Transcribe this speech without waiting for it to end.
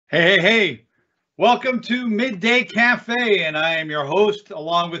Hey. Welcome to Midday Cafe, and I am your host,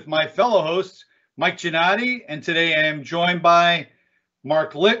 along with my fellow hosts, Mike Giannotti, and today I am joined by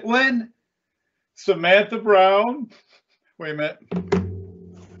Mark Litwin, Samantha Brown. Wait a minute.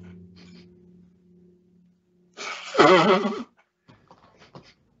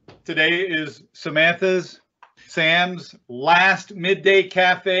 Today is Sam's last Midday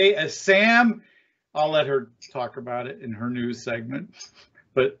Cafe as Sam. I'll let her talk about it in her news segment.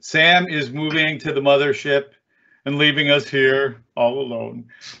 But Sam is moving to the mothership and leaving us here all alone.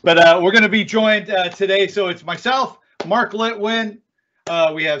 But we're going to be joined today. So it's myself, Mark Litwin.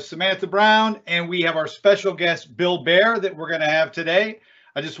 We have Samantha Brown, and we have our special guest, Bill Baer, that we're going to have today.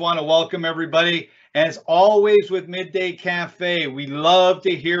 I just want to welcome everybody. As always with Midday Cafe, we love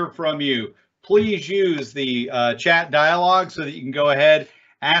to hear from you. Please use the chat dialogue so that you can go ahead,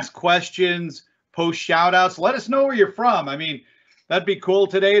 ask questions, post shout outs. Let us know where you're from. I mean, that'd be cool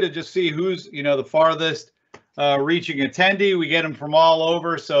today to just see who's, the farthest reaching attendee. We get them from all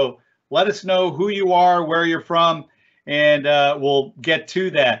over. So let us know who you are, where you're from, and we'll get to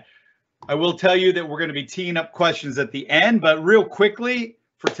that. I will tell you that we're going to be teeing up questions at the end, but real quickly,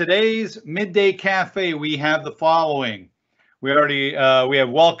 for today's Midday Cafe, we have the following. We have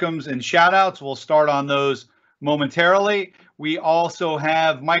welcomes and shout outs. We'll start on those momentarily. We also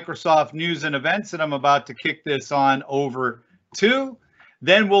have Microsoft news and events, and I'm about to kick this on over to.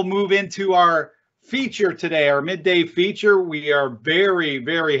 Then we'll move into our feature today, our midday feature. We are very,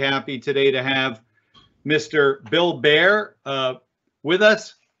 very happy today to have Mr. Bill Baer with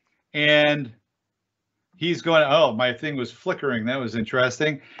us. And he's going to, oh, my thing was flickering. That was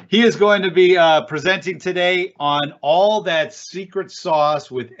interesting. He is going to be presenting today on all that secret sauce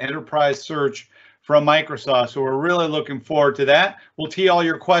with enterprise search from Microsoft. So we're really looking forward to that. We'll tee all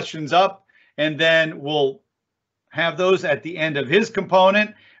your questions up, and then we'll have those at the end of his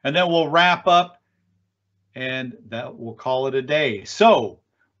component, and then we'll wrap up, and that we'll call it a day. So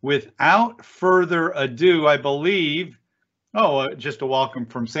without further ado, I believe, just a welcome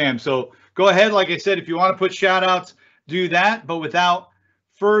from Sam. So go ahead. Like I said, if you want to put shout outs, do that. But without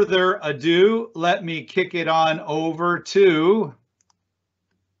further ado, let me kick it on over to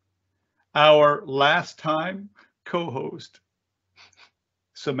our last time co-host,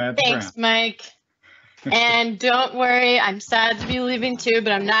 Samantha Brown. Thanks, Mike. And don't worry, I'm sad to be leaving too,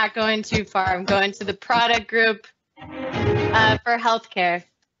 but I'm not going too far. I'm going to the product group for healthcare.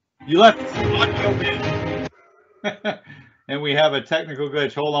 You left audio in. And we have a technical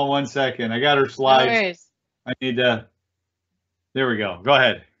glitch. Hold on one second. I got her slides. No worries. I need to. There we go. Go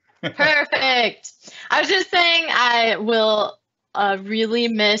ahead. Perfect. I was just saying I will really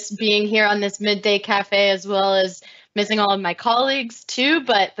miss being here on this Midday Cafe, as well as missing all of my colleagues too.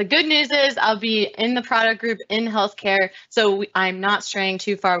 But the good news is I'll be in the product group in healthcare, so I'm not straying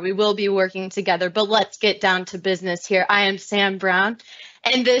too far. We will be working together, but let's get down to business here. I am Sam Brown,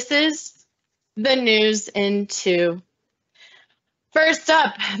 and this is the news in 2. First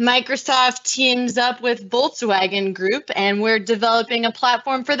up, Microsoft teams up with Volkswagen Group, and we're developing a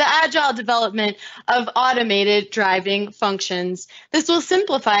platform for the agile development of automated driving functions. This will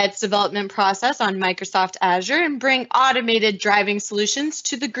simplify its development process on Microsoft Azure and bring automated driving solutions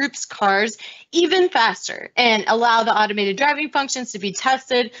to the group's cars even faster, and allow the automated driving functions to be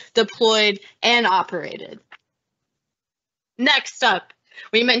tested, deployed, and operated. Next up,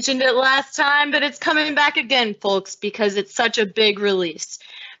 we mentioned it last time, but it's coming back again, folks, because it's such a big release.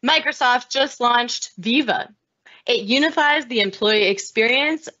 Microsoft just launched Viva. It unifies the employee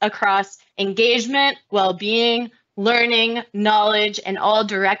experience across engagement, well-being, learning, knowledge, and all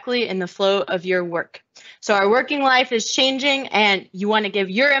directly in the flow of your work. So our working life is changing, and you want to give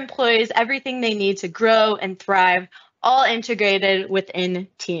your employees everything they need to grow and thrive, all integrated within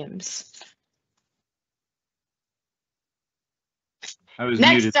Teams. I was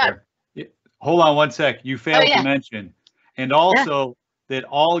muted there. Hold on one sec. You failed to mention. And also that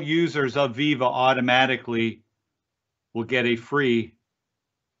all users of Viva automatically will get a free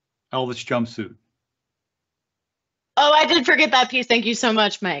Elvis jumpsuit. Oh, I did forget that piece. Thank you so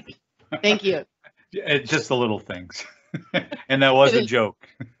much, Mike. Thank you. Just the little things. And that was a joke,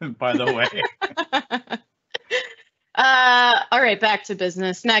 by the way. All right, back to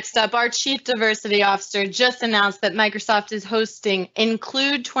business. Next up, our Chief Diversity Officer just announced that Microsoft is hosting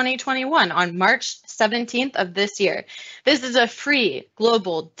Include 2021 on March 17th of this year. This is a free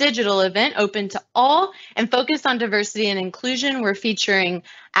global digital event open to all and focused on diversity and inclusion. We're featuring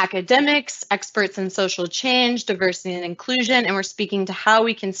academics, experts in social change, diversity and inclusion, and we're speaking to how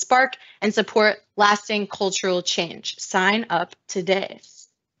we can spark and support lasting cultural change. Sign up today.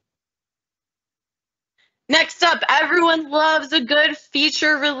 Next up, everyone loves a good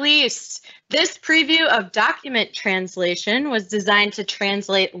feature release. This preview of document translation was designed to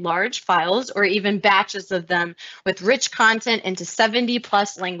translate large files or even batches of them with rich content into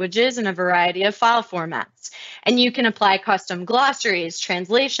 70+ languages in a variety of file formats. And you can apply custom glossaries,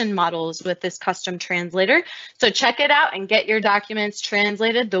 translation models with this custom translator. So check it out and get your documents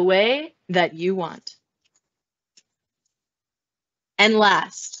translated the way that you want. And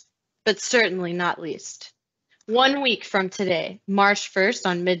last, but certainly not least, 1 week from today, March 1st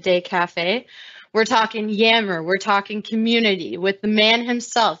on Midday Cafe, we're talking Yammer, we're talking community with the man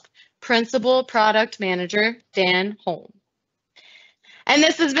himself, Principal Product Manager Dan Holm. And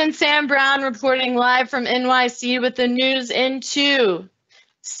this has been Sam Brown reporting live from NYC with the news in 2.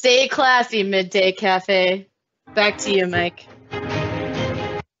 Stay classy, Midday Cafe. Back to you, Mike.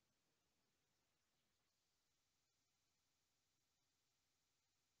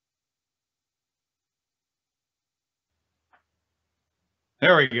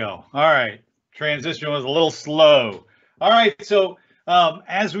 There we go. All right. Transition was a little slow. All right. So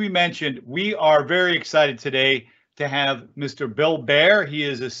as we mentioned, we are very excited today to have Mr. Bill Baer. He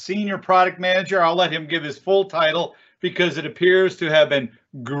is a senior product manager. I'll let him give his full title because it appears to have been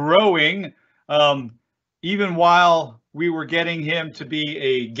growing even while we were getting him to be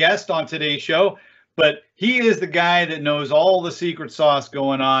a guest on today's show. But he is the guy that knows all the secret sauce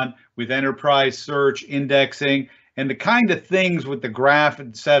going on with enterprise search, indexing, and the kind of things with the graph,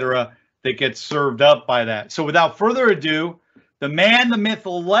 etc., that gets served up by that. So without further ado, the man, the myth,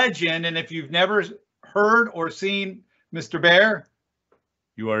 the legend, and if you've never heard or seen Mr. Baer,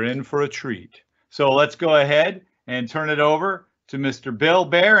 you are in for a treat. So let's go ahead and turn it over to Mr. Bill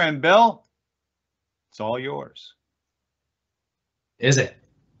Baer. And Bill, it's all yours. Is it?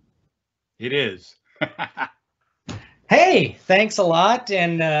 It is. Hey, thanks a lot.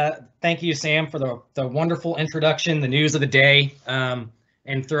 And thank you, Sam, for the wonderful introduction, the news of the day,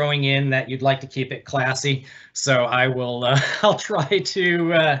 and throwing in that you'd like to keep it classy. So I will, I'll try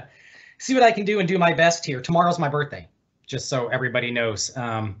to see what I can do and do my best here. Tomorrow's my birthday, just so everybody knows,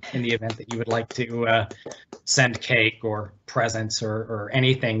 in the event that you would like to send cake or presents or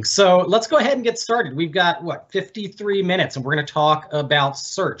anything. So let's go ahead and get started. We've got, what, 53 minutes, and we're going to talk about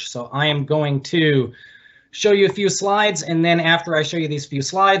search. So I am going to show you a few slides, and then after I show you these few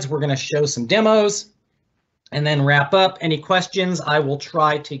slides, we're going to show some demos and then wrap up. Any questions I will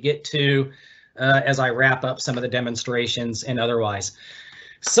try to get to as I wrap up some of the demonstrations and otherwise.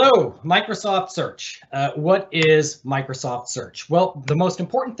 So Microsoft Search. What is Microsoft Search? Well, the most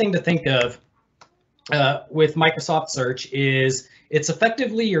important thing to think of with Microsoft Search is it's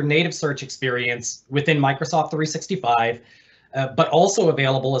effectively your native search experience within Microsoft 365, but also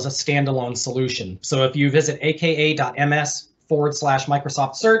available as a standalone solution. So if you visit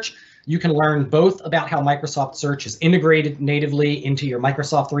aka.ms/Microsoft Search, you can learn both about how Microsoft Search is integrated natively into your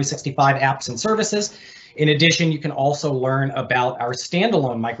Microsoft 365 apps and services. In addition, you can also learn about our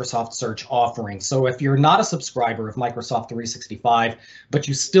standalone Microsoft Search offering. So if you're not a subscriber of Microsoft 365, but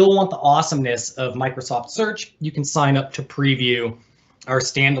you still want the awesomeness of Microsoft Search, you can sign up to preview our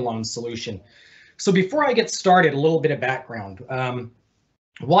standalone solution. So before I get started, a little bit of background.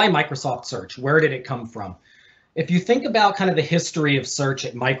 Why Microsoft Search? Where did it come from? If you think about kind of the history of search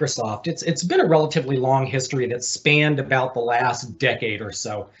at Microsoft, it's been a relatively long history that spanned about the last decade or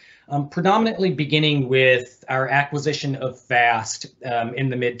so, predominantly beginning with our acquisition of FAST in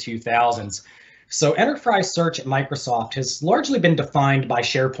the mid-2000s. So enterprise search at Microsoft has largely been defined by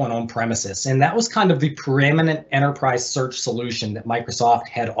SharePoint on-premises, and that was kind of the preeminent enterprise search solution that Microsoft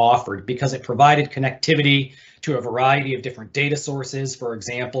had offered because it provided connectivity to a variety of different data sources. For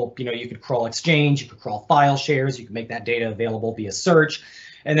example, you could crawl Exchange, you could crawl file shares, you could make that data available via search.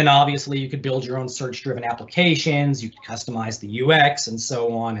 And then obviously you could build your own search-driven applications, you could customize the UX and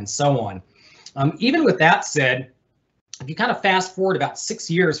so on and so on. Even with that said, if you kind of fast forward about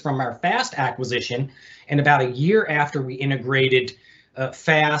 6 years from our FAST acquisition and about a year after we integrated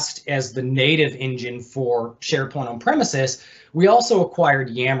FAST as the native engine for SharePoint on-premises, we also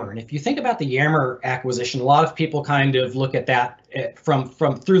acquired Yammer. And if you think about the Yammer acquisition, a lot of people kind of look at that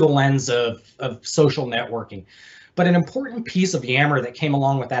from through the lens of social networking. But an important piece of Yammer that came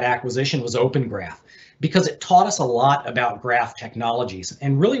along with that acquisition was Open Graph, because it taught us a lot about graph technologies.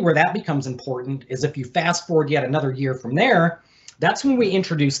 And really where that becomes important is if you fast forward yet another year from there, that's when we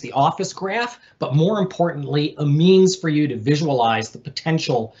introduced the Office Graph, but more importantly, a means for you to visualize the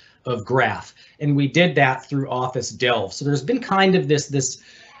potential of graph. And we did that through Office Delve. So there's been kind of this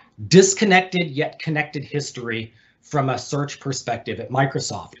disconnected yet connected history from a search perspective at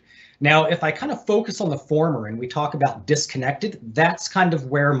Microsoft. Now, if I kind of focus on the former and we talk about disconnected, that's kind of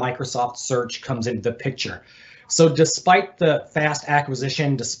where Microsoft Search comes into the picture. So despite the fast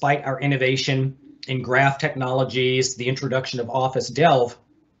acquisition, despite our innovation in graph technologies, the introduction of Office Delve,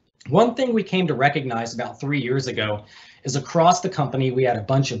 one thing we came to recognize about 3 years ago is across the company, we had a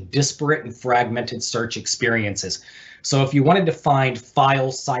bunch of disparate and fragmented search experiences. So if you wanted to find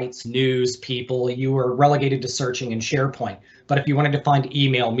file sites, news, people, you were relegated to searching in SharePoint. But if you wanted to find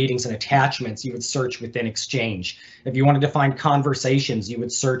email, meetings, and attachments, you would search within Exchange. If you wanted to find conversations, you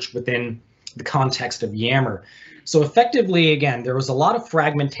would search within the context of Yammer. So effectively, again, there was a lot of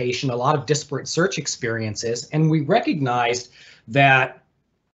fragmentation, a lot of disparate search experiences, and we recognized that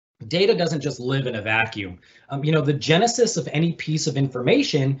data doesn't just live in a vacuum. The genesis of any piece of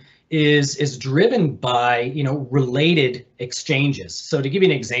information is driven by, related exchanges. So to give you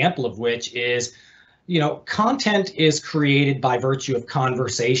an example of which is, content is created by virtue of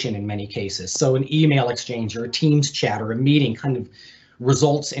conversation in many cases. So an email exchange or a Teams chat or a meeting kind of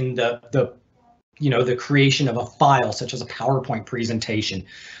results in the creation of a file such as a PowerPoint presentation.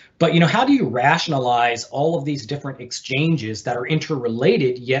 But how do you rationalize all of these different exchanges that are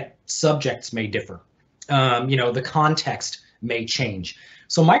interrelated, yet subjects may differ? The context may change.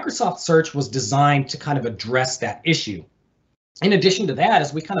 So Microsoft Search was designed to kind of address that issue. In addition to that,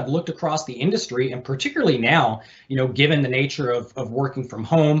 as we kind of looked across the industry, and particularly now, given the nature of working from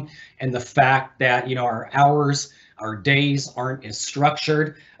home and the fact that, our hours, our days aren't as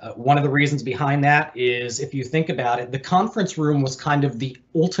structured. One of the reasons behind that is, if you think about it, the conference room was kind of the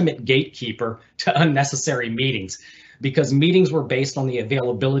ultimate gatekeeper to unnecessary meetings, because meetings were based on the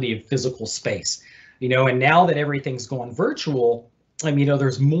availability of physical space. And now that everything's gone virtual,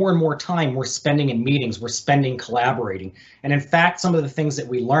 there's more and more time we're spending in meetings, we're spending collaborating. And in fact, some of the things that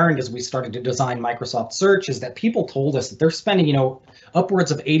we learned as we started to design Microsoft Search is that people told us that they're spending, upwards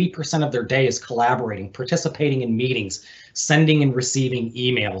of 80% of their day is collaborating, participating in meetings, sending and receiving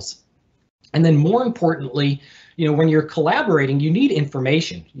emails. And then more importantly, when you're collaborating, you need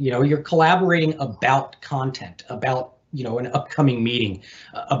information. You're collaborating about content, about an upcoming meeting,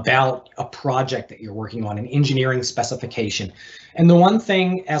 about a project that you're working on, an engineering specification. And the one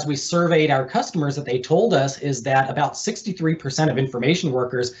thing, as we surveyed our customers, that they told us is that about 63% of information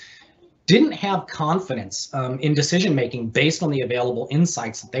workers didn't have confidence in decision making based on the available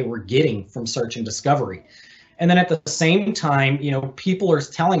insights that they were getting from search and discovery. And then at the same time, people are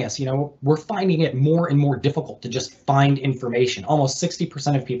telling us, we're finding it more and more difficult to just find information. Almost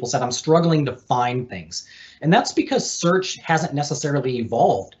 60% of people said, I'm struggling to find things. And that's because search hasn't necessarily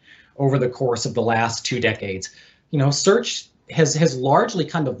evolved over the course of the last 2 decades. Search has largely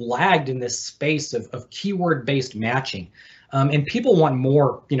kind of lagged in this space of keyword-based matching. And people want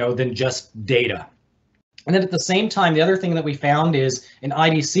more, than just data. And then at the same time, the other thing that we found is an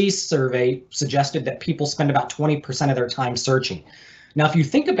IDC survey suggested that people spend about 20% of their time searching. Now, if you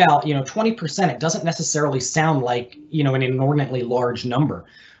think about, 20%, it doesn't necessarily sound like, an inordinately large number,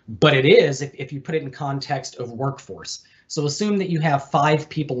 but it is if you put it in context of workforce. So assume that you have 5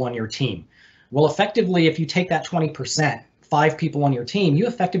 people on your team. Well, effectively, if you take that 20%, 5 people on your team, you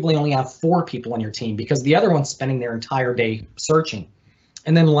effectively only have 4 people on your team because the other one's spending their entire day searching.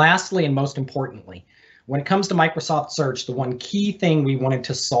 And then lastly, and most importantly, when it comes to Microsoft Search, the one key thing we wanted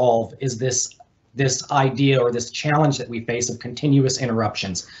to solve is this idea or this challenge that we face of continuous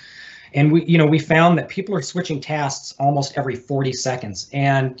interruptions. And we found that people are switching tasks almost every 40 seconds.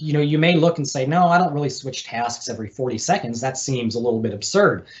 And you may look and say, no, I don't really switch tasks every 40 seconds. That seems a little bit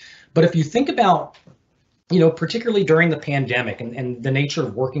absurd. But if you think about, particularly during the pandemic and the nature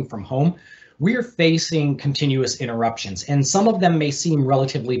of working from home, we are facing continuous interruptions, and some of them may seem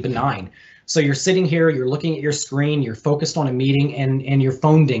relatively benign. So you're sitting here, you're looking at your screen, you're focused on a meeting, and your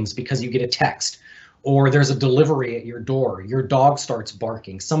phone dings because you get a text, or there's a delivery at your door, your dog starts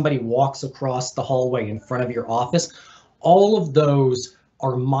barking, somebody walks across the hallway in front of your office. All of those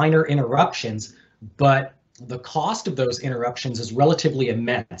are minor interruptions, but the cost of those interruptions is relatively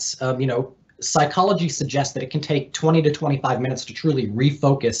immense. Psychology suggests that it can take 20 to 25 minutes to truly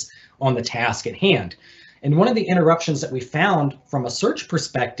refocus on the task at hand. And one of the interruptions that we found from a search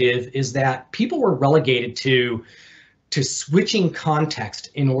perspective is that people were relegated to switching context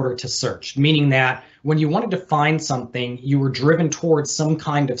in order to search, meaning that when you wanted to find something, you were driven towards some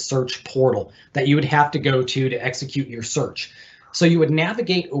kind of search portal that you would have to go to execute your search. So you would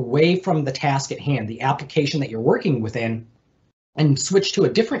navigate away from the task at hand, the application that you're working within, and switch to a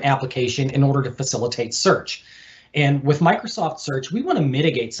different application in order to facilitate search. And with Microsoft Search, we want to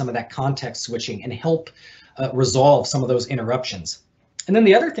mitigate some of that context switching and help resolve some of those interruptions. And then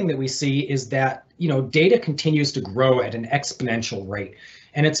the other thing that we see is that, data continues to grow at an exponential rate.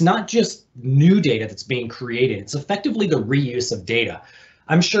 And it's not just new data that's being created, it's effectively the reuse of data.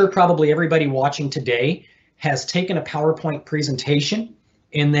 I'm sure probably everybody watching today has taken a PowerPoint presentation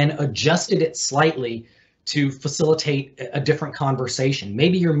and then adjusted it slightly to facilitate a different conversation.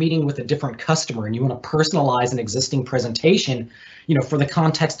 Maybe you're meeting with a different customer and you want to personalize an existing presentation, for the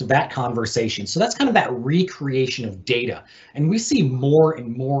context of that conversation. So that's kind of that recreation of data. And we see more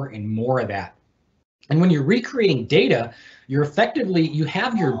and more and more of that. And when you're recreating data, you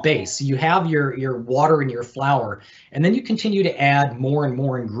have your base, you have your water and your flour, and then you continue to add more and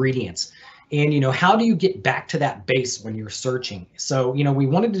more ingredients. And how do you get back to that base when you're searching? So we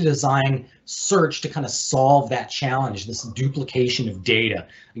wanted to design search to kind of solve that challenge, this duplication of data,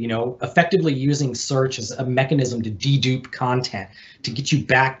 effectively using search as a mechanism to dedupe content, to get you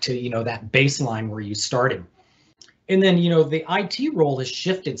back to that baseline where you started. And then the IT role has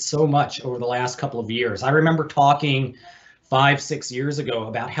shifted so much over the last couple of years. I remember talking 5-6 years ago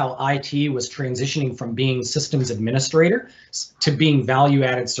about how IT was transitioning from being systems administrator to being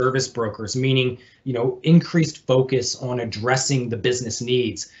value-added service brokers, meaning increased focus on addressing the business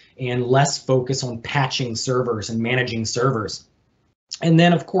needs and less focus on patching servers and managing servers. And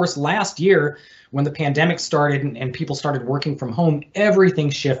then, of course, last year, when the pandemic started and people started working from home, everything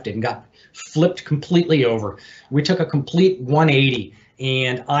shifted and got flipped completely over. We took a complete 180,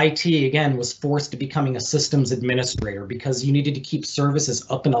 and IT again was forced to becoming a systems administrator because you needed to keep services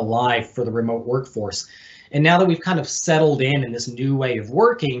up and alive for the remote workforce. And now that we've kind of settled in this new way of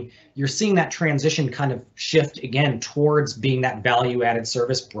working, you're seeing that transition kind of shift again towards being that value-added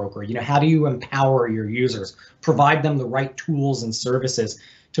service broker. How do you empower your users, provide them the right tools and services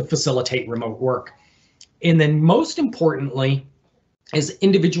to facilitate remote work? And then most importantly is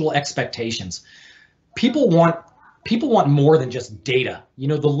individual expectations. People want more than just data.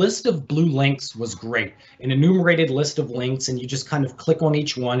 The list of blue links was great, an enumerated list of links, and you just kind of click on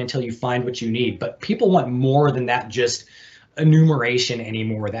each one until you find what you need. But people want more than that just enumeration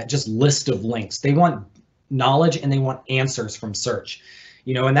anymore, that just list of links. They want knowledge and they want answers from search.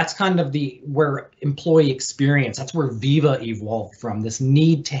 And that's kind of where employee experience, that's where Viva evolved from, this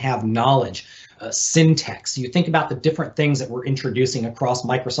need to have knowledge, syntax. You think about the different things that we're introducing across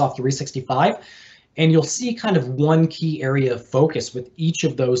Microsoft 365, and you'll see kind of one key area of focus with each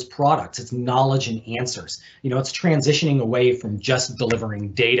of those products. It's knowledge and answers. It's transitioning away from just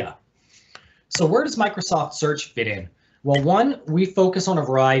delivering data. So where does Microsoft Search fit in? Well, one, we focus on a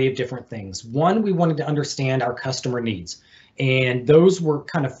variety of different things. One, we wanted to understand our customer needs. And those were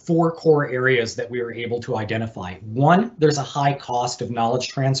kind of 4 core areas that we were able to identify. One, there's a high cost of knowledge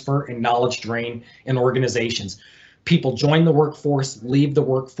transfer and knowledge drain in organizations. People join the workforce, leave the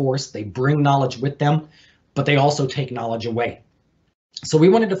workforce, they bring knowledge with them, but they also take knowledge away. So we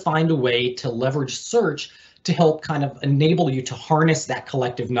wanted to find a way to leverage search to help kind of enable you to harness that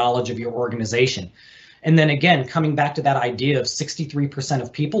collective knowledge of your organization. And then again, coming back to that idea of 63%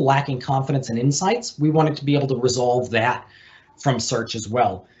 of people lacking confidence and insights, we wanted to be able to resolve that from search as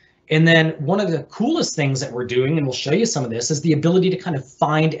well. And then one of the coolest things that we're doing, and we'll show you some of this, is the ability to kind of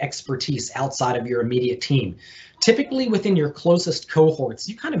find expertise outside of your immediate team. Typically within your closest cohorts,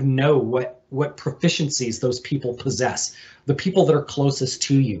 you kind of know what proficiencies those people possess, the people that are closest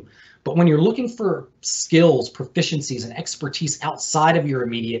to you. But when you're looking for skills, proficiencies, and expertise outside of your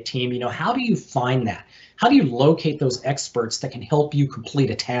immediate team, how do you find that? How do you locate those experts that can help you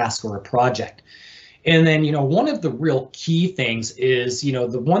complete a task or a project? And then, one of the real key things is,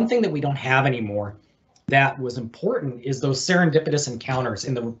 the one thing that we don't have anymore that was important is those serendipitous encounters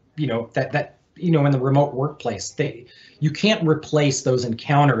in the, in the remote workplace. You can't replace those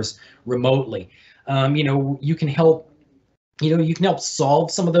encounters remotely. You can help, you can help solve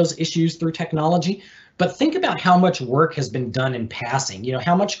some of those issues through technology, but think about how much work has been done in passing,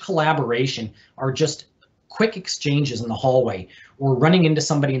 how much collaboration are just quick exchanges in the hallway or running into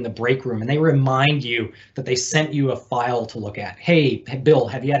somebody in the break room and they remind you that they sent you a file to look at. Hey, Bill,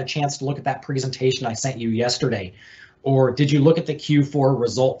 have you had a chance to look at that presentation I sent you yesterday? Or did you look at the Q4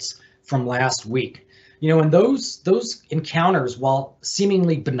 results from last week? And those encounters, while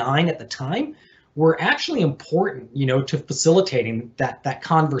seemingly benign at the time, were actually important, to facilitating that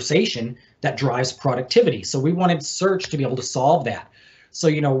conversation that drives productivity. So we wanted search to be able to solve that. So,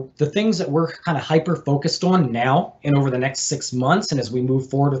 the things that we're kind of hyper focused on now and over the next 6 months, and as we move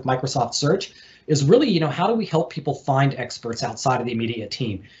forward with Microsoft Search, is really, how do we help people find experts outside of the immediate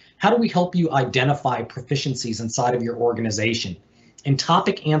team? How do we help you identify proficiencies inside of your organization? And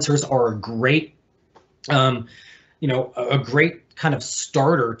topic answers are a great, a great kind of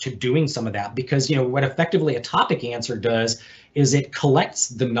starter to doing some of that, because, what effectively a topic answer does is it collects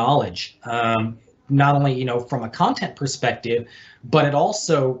the knowledge. not only, from a content perspective, but it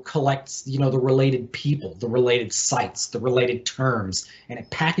also collects, the related people, the related sites, the related terms, and it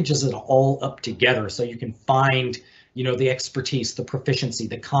packages it all up together so you can find, the expertise, the proficiency,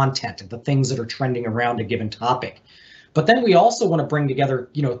 the content, and the things that are trending around a given topic. But then we also want to bring together,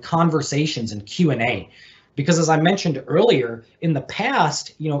 conversations and Q&A. Because as I mentioned earlier, in the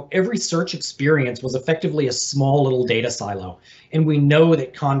past, every search experience was effectively a small little data silo. And we know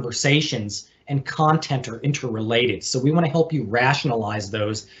that conversations and content are interrelated. So we want to help you rationalize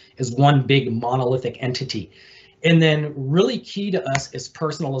those as one big monolithic entity. And then really key to us is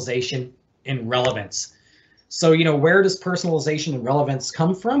personalization and relevance. So, where does personalization and relevance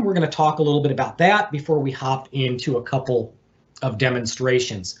come from? We're going to talk a little bit about that before we hop into a couple of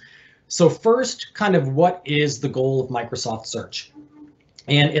demonstrations. So first, kind of what is the goal of Microsoft Search?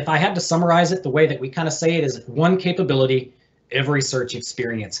 And if I had to summarize it, the way that we kind of say it is one capability, every search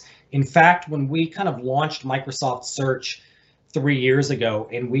experience. In fact, when we kind of launched Microsoft Search 3 years ago,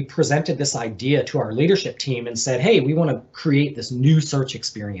 and we presented this idea to our leadership team and said, hey, we want to create this new search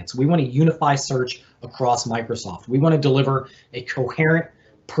experience. We want to unify search across Microsoft. We want to deliver a coherent,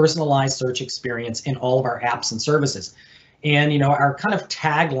 personalized search experience in all of our apps and services. And our kind of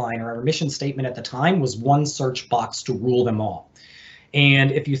tagline or our mission statement at the time was one search box to rule them all.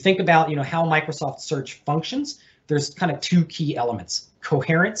 And if you think about how Microsoft Search functions, there's kind of two key elements: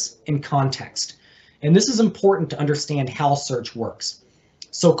 coherence and context. And this is important to understand how search works.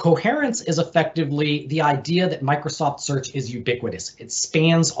 So coherence is effectively the idea that Microsoft Search is ubiquitous. It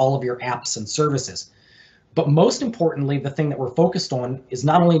spans all of your apps and services. But most importantly, the thing that we're focused on is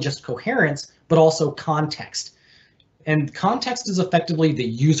not only just coherence, but also context. And context is effectively the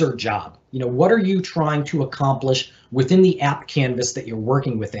user job. What are you trying to accomplish within the app canvas that you're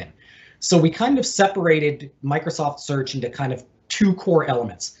working within? So we kind of separated Microsoft Search into kind of two core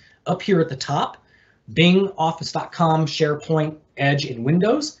elements. Up here at the top, Bing, Office.com, SharePoint, Edge, and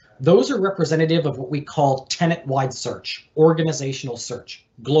Windows. Those are representative of what we call tenant-wide search, organizational search,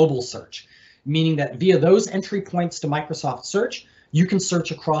 global search, meaning that via those entry points to Microsoft Search, you can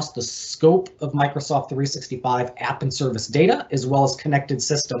search across the scope of Microsoft 365 app and service data, as well as connected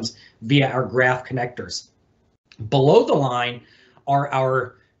systems via our graph connectors. Below the line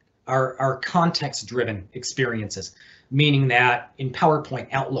are our context-driven experiences, meaning that in PowerPoint,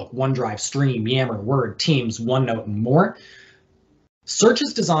 Outlook, OneDrive, Stream, Yammer, Word, Teams, OneNote, and more, search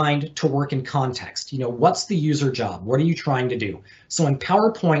is designed to work in context. What's the user job? What are you trying to do? So in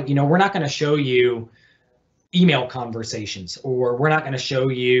PowerPoint, we're not going to show you email conversations, or we're not going to show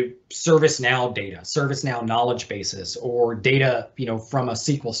you ServiceNow data, ServiceNow knowledge bases, or data, from a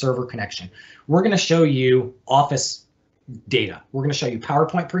SQL Server connection. We're going to show you Office data. We're going to show you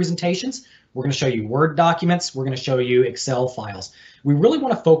PowerPoint presentations. We're going to show you Word documents. We're going to show you Excel files. We really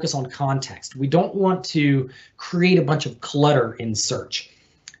want to focus on context. We don't want to create a bunch of clutter in search.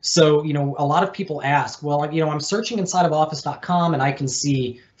 So, a lot of people ask, well, I'm searching inside of Office.com and I can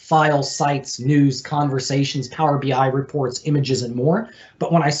see files, sites, news, conversations, Power BI reports, images, and more.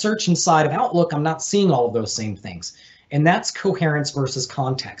 But when I search inside of Outlook, I'm not seeing all of those same things. And that's coherence versus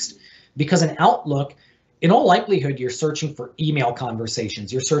context. Because in Outlook, in all likelihood, you're searching for email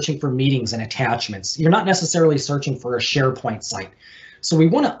conversations. You're searching for meetings and attachments. You're not necessarily searching for a SharePoint site. So we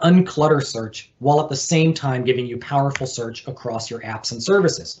want to unclutter search while at the same time giving you powerful search across your apps and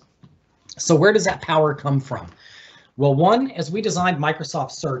services. So where does that power come from? Well, one, as we designed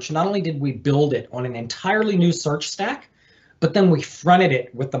Microsoft Search, not only did we build it on an entirely new search stack, but then we fronted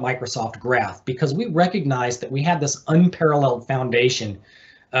it with the Microsoft Graph because we recognized that we had this unparalleled foundation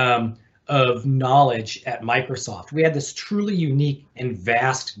of knowledge at Microsoft. We had this truly unique and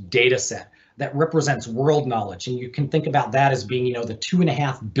vast data set that represents world knowledge. And you can think about that as being, the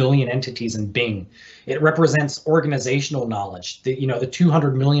 2.5 billion entities in Bing. It represents organizational knowledge, the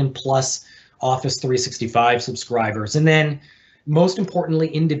 200 million plus Office 365 subscribers. And then most importantly,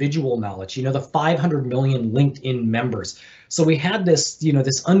 individual knowledge, the 500 million LinkedIn members. So we had this,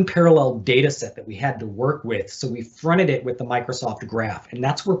 this unparalleled data set that we had to work with. So we fronted it with the Microsoft Graph, and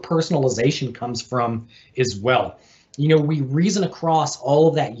that's where personalization comes from as well. We reason across all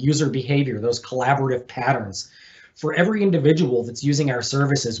of that user behavior, those collaborative patterns. For every individual that's using our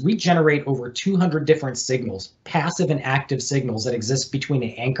services, we generate over 200 different signals, passive and active signals that exist between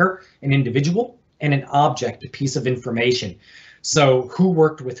an anchor, an individual, and an object, a piece of information. So who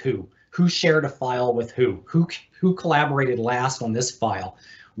worked with who shared a file with who collaborated last on this file?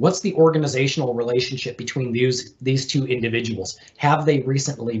 What's the organizational relationship between these two individuals? Have they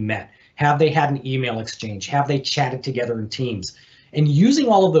recently met? Have they had an email exchange? Have they chatted together in Teams? And using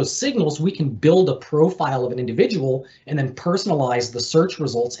all of those signals, we can build a profile of an individual and then personalize the search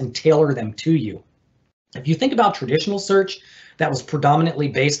results and tailor them to you. If you think about traditional search that was predominantly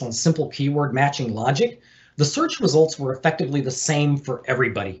based on simple keyword matching logic, the search results were effectively the same for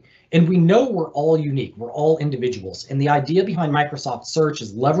everybody. And we know we're all unique, we're all individuals. And the idea behind Microsoft Search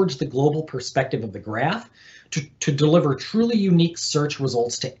is leverage the global perspective of the graph to deliver truly unique search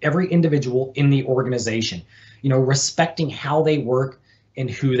results to every individual in the organization, respecting how they work and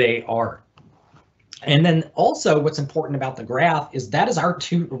who they are. And then also what's important about the graph is that is our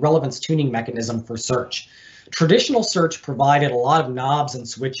relevance tuning mechanism for search. Traditional search provided a lot of knobs and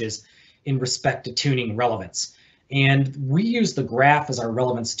switches in respect to tuning relevance. And we use the graph as our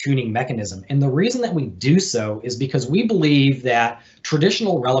relevance tuning mechanism. And the reason that we do so is because we believe that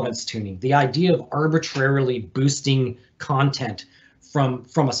traditional relevance tuning, the idea of arbitrarily boosting content from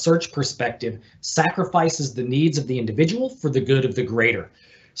a search perspective, sacrifices the needs of the individual for the good of the greater.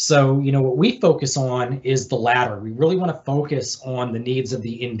 So, what we focus on is the latter. We really want to focus on the needs of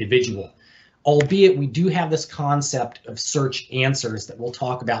the individual, albeit we do have this concept of search answers that we'll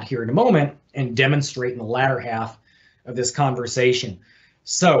talk about here in a moment and demonstrate in the latter half of this conversation.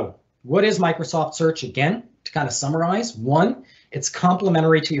 So what is Microsoft Search? Again, to kind of summarize, one, it's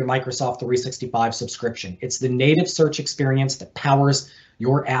complementary to your Microsoft 365 subscription. It's the native search experience that powers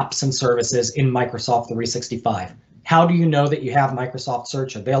your apps and services in Microsoft 365. How do you know that you have Microsoft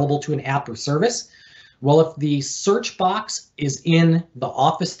Search available to an app or service? Well, if the search box is in the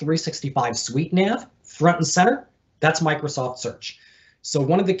Office 365 Suite Nav, front and center, that's Microsoft Search. So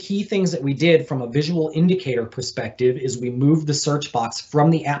one of the key things that we did from a visual indicator perspective is we moved the search box from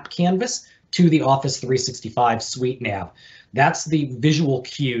the app canvas to the Office 365 Suite Nav. That's the visual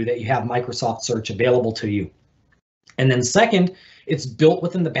cue that you have Microsoft Search available to you. And then second, it's built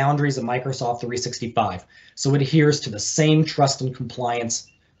within the boundaries of Microsoft 365. So it adheres to the same trust and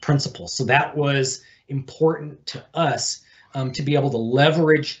compliance principles. So that was important to us to be able to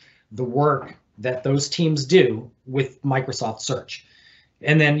leverage the work that those teams do with Microsoft Search.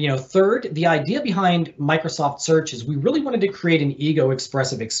 And then, third, the idea behind Microsoft Search is we really wanted to create an ego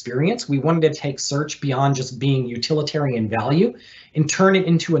expressive experience. We wanted to take search beyond just being utilitarian value and turn it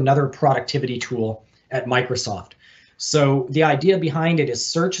into another productivity tool at Microsoft. So the idea behind it is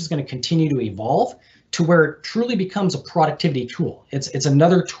search is going to continue to evolve to where it truly becomes a productivity tool. It's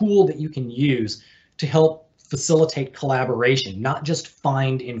another tool that you can use to help facilitate collaboration, not just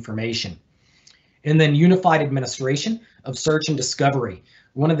find information. And then unified administration of search and discovery.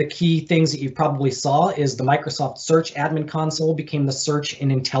 One of the key things that you probably saw is the Microsoft Search Admin Console became the Search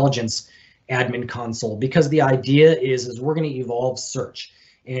and Intelligence Admin Console, because the idea is we're going to evolve search.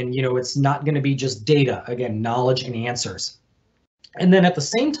 And it's not going to be just data, again, knowledge and answers. And then at the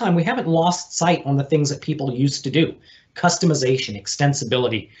same time, we haven't lost sight on the things that people used to do: customization,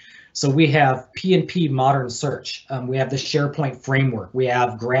 extensibility. So we have P&P modern search. We have the SharePoint framework. We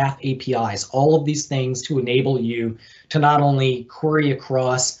have graph APIs, all of these things to enable you to not only query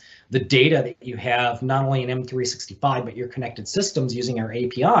across the data that you have, not only in M365, but your connected systems using our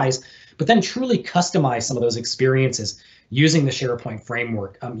APIs, but then truly customize some of those experiences using the SharePoint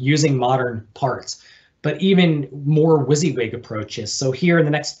framework, using modern parts, but even more WYSIWYG approaches. So here in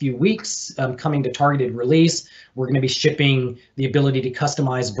the next few weeks, coming to targeted release, we're going to be shipping the ability to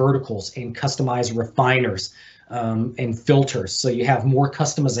customize verticals and customize refiners and filters. So you have more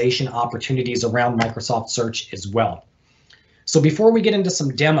customization opportunities around Microsoft Search as well. So before we get into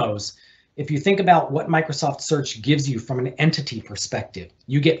some demos, if you think about what Microsoft Search gives you from an entity perspective,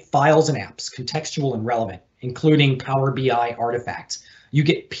 you get files and apps, contextual and relevant, including Power BI artifacts. You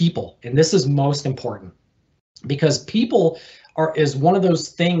get people, and this is most important, because people is one of those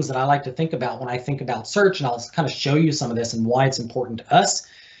things that I like to think about when I think about search, and I'll kind of show you some of this and why it's important to us.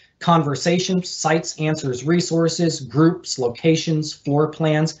 Conversations, sites, answers, resources, groups, locations, floor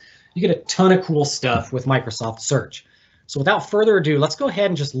plans. You get a ton of cool stuff with Microsoft Search. So without further ado, let's go ahead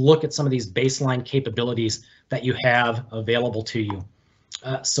and just look at some of these baseline capabilities that you have available to you.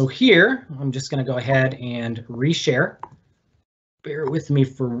 So here, I'm just going to go ahead and reshare. Bear with me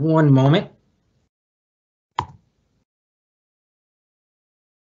for one moment.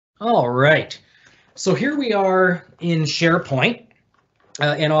 All right, so here we are in SharePoint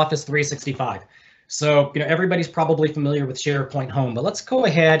in Office 365. So everybody's probably familiar with SharePoint Home, but let's go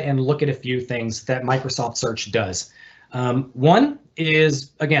ahead and look at a few things that Microsoft Search does. One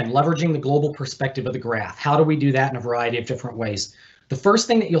is, again, leveraging the global perspective of the graph. How do we do that in a variety of different ways? The first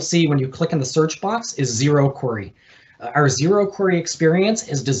thing that you'll see when you click in the search box is zero query. Our zero query experience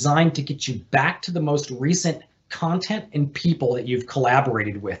is designed to get you back to the most recent content and people that you've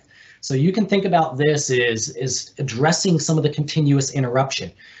collaborated with. So you can think about this as addressing some of the continuous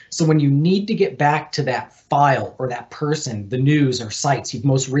interruption. So when you need to get back to that file or that person, the news or sites you've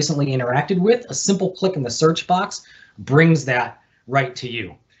most recently interacted with, a simple click in the search box brings that right to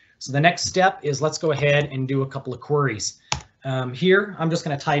you. So the next step is let's go ahead and do a couple of queries. Here, I'm just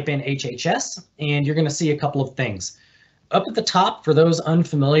going to type in HHS, and you're going to see a couple of things. Up at the top, for those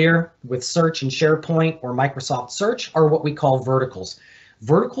unfamiliar with Search and SharePoint or Microsoft Search, are what we call verticals.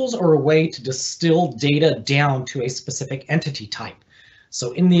 Verticals are a way to distill data down to a specific entity type.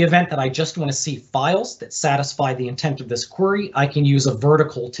 So in the event that I just want to see files that satisfy the intent of this query, I can use a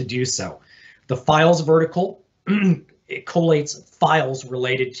vertical to do so. The files vertical, it collates files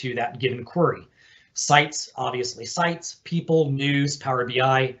related to that given query. Sites, obviously sites, people, news, Power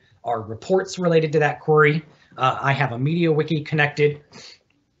BI are reports related to that query. I have a media wiki connected,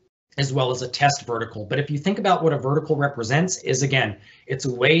 as well as a test vertical. But if you think about what a vertical represents is, again, it's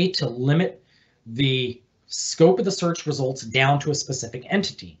a way to limit the scope of the search results down to a specific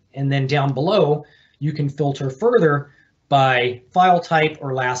entity. And then down below, you can filter further by file type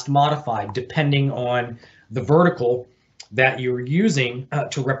or last modified, depending on the vertical that you're using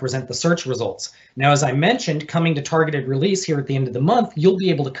to represent the search results. Now, as I mentioned, coming to targeted release here at the end of the month, you'll be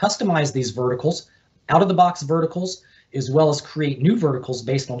able to customize these verticals, out of the box verticals, as well as create new verticals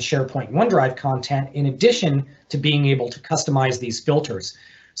based on SharePoint OneDrive content, in addition to being able to customize these filters.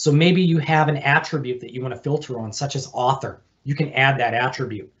 So maybe you have an attribute that you want to filter on, such as author. You can add that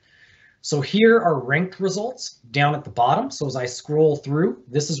attribute. So here are ranked results down at the bottom. So as I scroll through,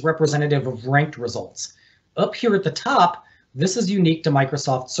 this is representative of ranked results. Up here at the top, this is unique to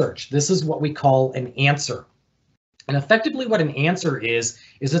Microsoft Search. This is what we call an answer. And effectively what an answer is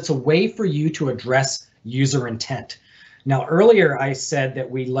it's a way for you to address user intent. Now, earlier I said that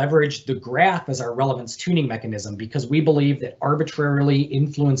we leverage the graph as our relevance tuning mechanism because we believe that arbitrarily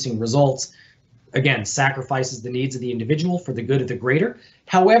influencing results, again, sacrifices the needs of the individual for the good of the greater.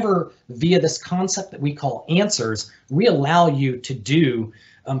 However, via this concept that we call answers, we allow you to do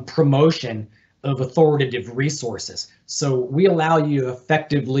promotion of authoritative resources. So we allow you to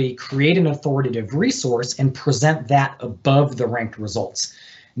effectively create an authoritative resource and present that above the ranked results.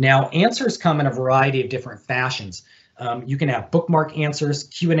 Now, answers come in a variety of different fashions. You can have bookmark answers,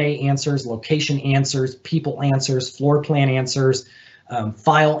 Q&A answers, location answers, people answers, floor plan answers,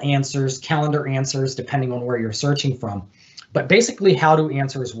 file answers, calendar answers, depending on where you're searching from. But basically, how do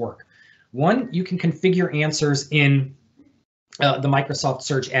answers work? One, you can configure answers in the Microsoft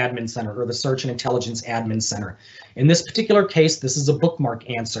Search Admin Center or the Search and Intelligence Admin Center. In this particular case, this is a bookmark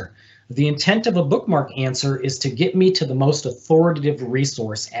answer. The intent of a bookmark answer is to get me to the most authoritative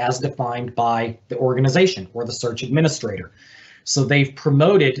resource as defined by the organization or the search administrator. So they've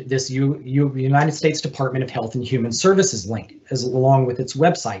promoted this United States Department of Health and Human Services link along with its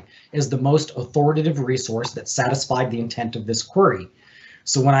website as the most authoritative resource that satisfied the intent of this query.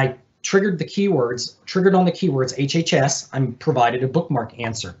 So when I triggered on the keywords HHS, I'm provided a bookmark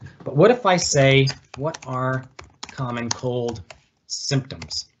answer. But what if I say, what are common cold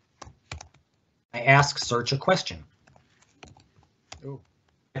symptoms? I ask search a question. Oh,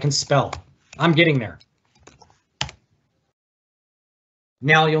 I can spell. I'm getting there.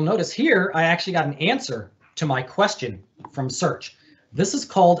 Now you'll notice here, I actually got an answer to my question from search. This is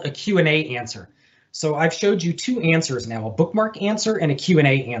called a Q&A answer. So I've showed you two answers now, a bookmark answer and a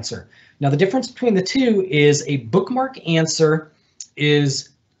Q&A answer. Now the difference between the two is a bookmark answer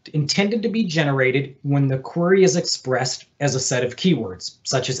is intended to be generated when the query is expressed as a set of keywords,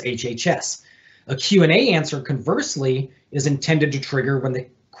 such as HHS. A Q&A answer, conversely, is intended to trigger when the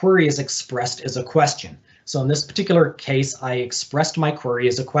query is expressed as a question. So in this particular case, I expressed my query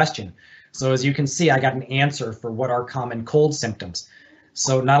as a question. So as you can see, I got an answer for what are common cold symptoms.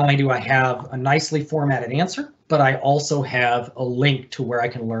 So not only do I have a nicely formatted answer, but I also have a link to where I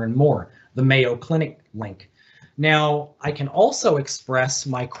can learn more, the Mayo Clinic link. Now, I can also express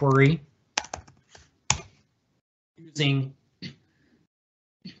my query using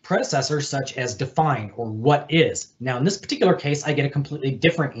predecessors such as define or what is. Now, in this particular case, I get a completely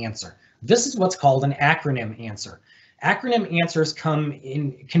different answer. This is what's called an acronym answer. Acronym answers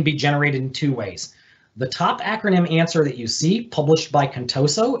can be generated in two ways. The top acronym answer that you see published by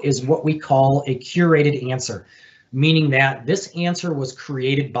Contoso is what we call a curated answer, meaning that this answer was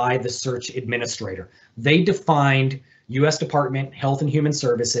created by the search administrator. They defined U.S. Department Health and Human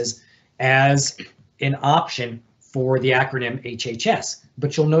Services as an option for the acronym HHS.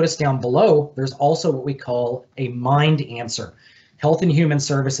 But you'll notice down below, there's also what we call a mined answer, Health and Human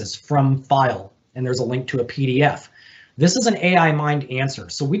Services from file, and there's a link to a PDF. This is an AI mined answer.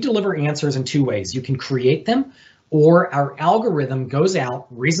 So we deliver answers in two ways. You can create them, or our algorithm goes out,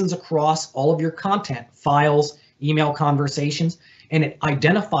 reasons across all of your content, files, email conversations, and it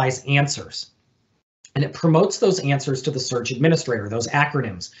identifies answers. And it promotes those answers to the search administrator, those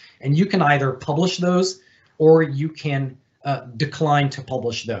acronyms. And you can either publish those or you can decline to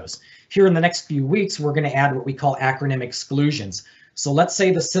publish those. Here in the next few weeks, we're going to add what we call acronym exclusions. So let's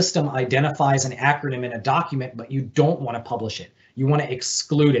say the system identifies an acronym in a document, but you don't want to publish it. You want to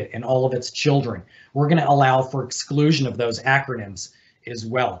exclude it and all of its children. We're going to allow for exclusion of those acronyms as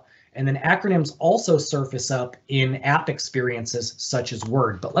well. And then acronyms also surface up in app experiences such as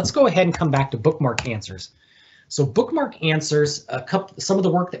Word. But let's go ahead and come back to bookmark answers. So bookmark answers, some of the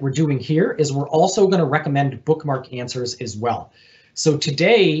work that we're doing here is we're also going to recommend bookmark answers as well. So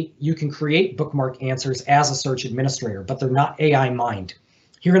today you can create bookmark answers as a search administrator, but they're not AI mined.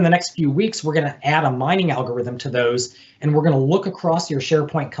 Here in the next few weeks, we're going to add a mining algorithm to those, and we're going to look across your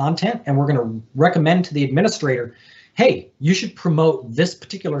SharePoint content, and we're going to recommend to the administrator, hey, you should promote this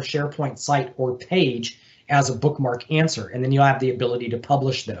particular SharePoint site or page as a bookmark answer, and then you'll have the ability to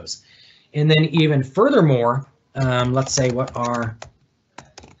publish those. And then even furthermore, let's say what are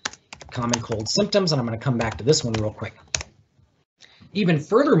common cold symptoms, and I'm going to come back to this one real quick. Even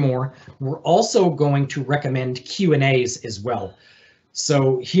furthermore, we're also going to recommend Q&As as well.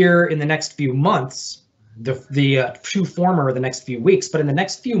 So here in the next few months, the two former are the next few weeks, but in the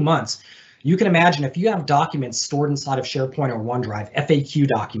next few months, you can imagine if you have documents stored inside of SharePoint or OneDrive, FAQ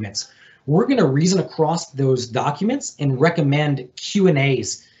documents, we're going to reason across those documents and recommend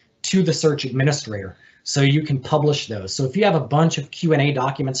Q&As to the search administrator so you can publish those. So if you have a bunch of Q&A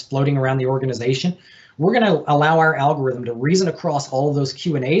documents floating around the organization, we're going to allow our algorithm to reason across all of those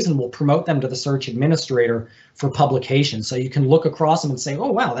Q&As, and we'll promote them to the search administrator for publication. So you can look across them and say,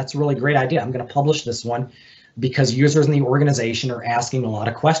 oh, wow, that's a really great idea. I'm going to publish this one because users in the organization are asking a lot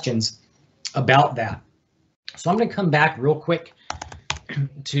of questions about that. So I'm going to come back real quick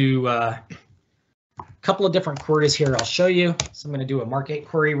to a couple of different queries here I'll show you. So I'm going to do a Mark 8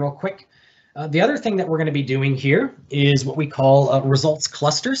 query real quick. The other thing that we're going to be doing here is what we call results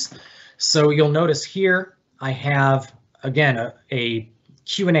clusters. So you'll notice here I have, again, a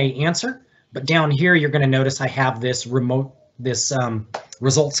Q&A answer, but down here you're going to notice I have this results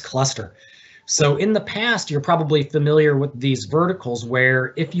cluster. So in the past, you're probably familiar with these verticals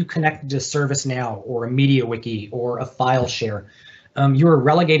where if you connected to ServiceNow or a MediaWiki or a file share, you are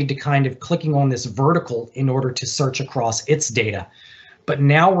relegated to kind of clicking on this vertical in order to search across its data. But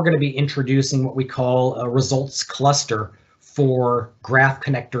now we're going to be introducing what we call a results cluster for graph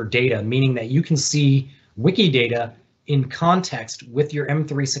connector data, meaning that you can see wiki data in context with your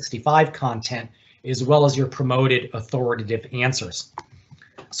M365 content, as well as your promoted authoritative answers.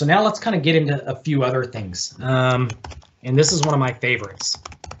 So now let's kind of get into a few other things. And this is one of my favorites.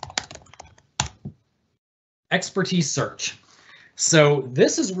 Expertise search. So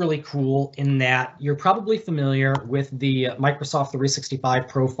this is really cool in that you're probably familiar with the Microsoft 365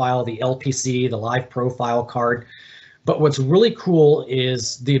 profile, the LPC, the live profile card. But what's really cool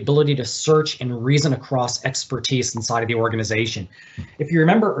is the ability to search and reason across expertise inside of the organization. If you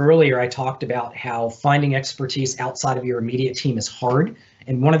remember earlier, I talked about how finding expertise outside of your immediate team is hard.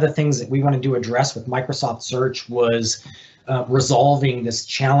 And one of the things that we wanted to address with Microsoft Search was resolving this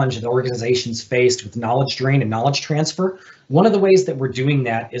challenge that organizations faced with knowledge drain and knowledge transfer. One of the ways that we're doing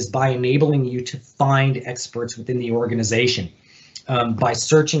that is by enabling you to find experts within the organization by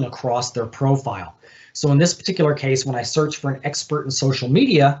searching across their profile. So in this particular case, when I search for an expert in social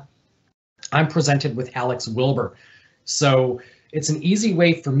media, I'm presented with Alex Wilbur. So it's an easy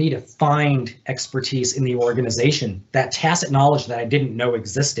way for me to find expertise in the organization, that tacit knowledge that I didn't know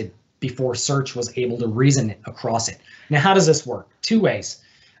existed before search was able to reason across it. Now, how does this work? Two ways.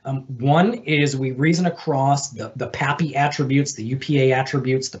 One is we reason across the PAPI attributes, the UPA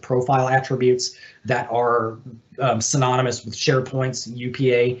attributes, the profile attributes that are synonymous with SharePoint's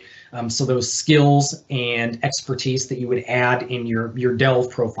UPA. So those skills and expertise that you would add in your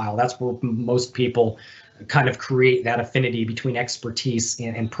Delve profile, that's where most people kind of create that affinity between expertise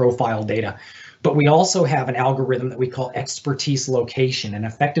and profile data. But we also have an algorithm that we call expertise location. And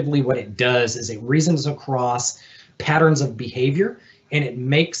effectively what it does is it reasons across patterns of behavior, and it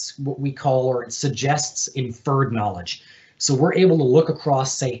makes what we call, or it suggests, inferred knowledge. So we're able to look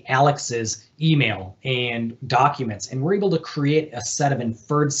across, say, Alex's email and documents, and we're able to create a set of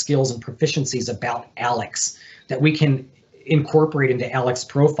inferred skills and proficiencies about Alex that we can incorporate into Alex's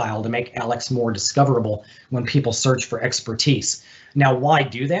profile to make Alex more discoverable when people search for expertise. Now, why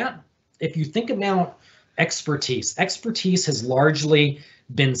do that? If you think about expertise has largely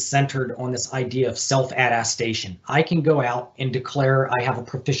been centered on this idea of self-attestation. I can go out and declare I have a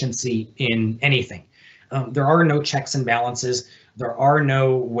proficiency in anything. There are no checks and balances. There are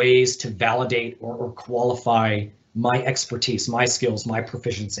no ways to validate or qualify my expertise, my skills, my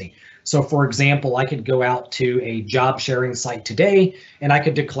proficiency. So for example, I could go out to a job sharing site today and I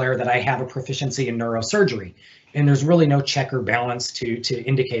could declare that I have a proficiency in neurosurgery, and there's really no check or balance to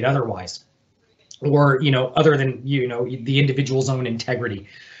indicate otherwise, or other than the individual's own integrity.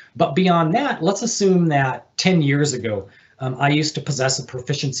 But beyond that, let's assume that 10 years ago I used to possess a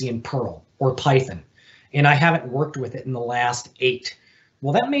proficiency in Perl or Python, and I haven't worked with it in the last 8.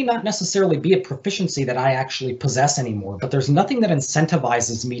 Well, that may not necessarily be a proficiency that I actually possess anymore, but there's nothing that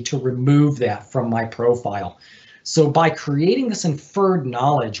incentivizes me to remove that from my profile. So by creating this inferred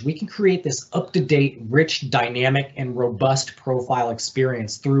knowledge, we can create this up-to-date, rich, dynamic, and robust profile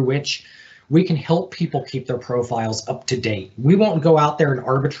experience through which we can help people keep their profiles up to date. We won't go out there and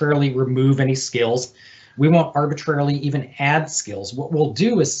arbitrarily remove any skills. We won't arbitrarily even add skills. What we'll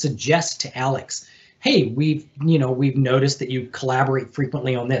do is suggest to Alex, hey, we've noticed that you collaborate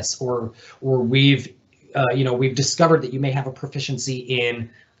frequently on this, or we've discovered that you may have a proficiency in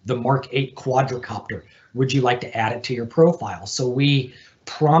the Mark 8 quadricopter. Would you like to add it to your profile? So we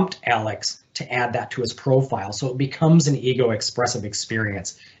prompt Alex to add that to his profile, so it becomes an ego expressive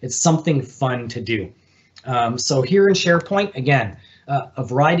experience. It's something fun to do. So here in SharePoint, again, a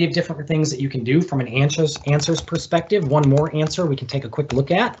variety of different things that you can do from an answers perspective. One more answer we can take a quick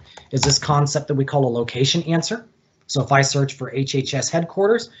look at is this concept that we call a location answer. So if I search for HHS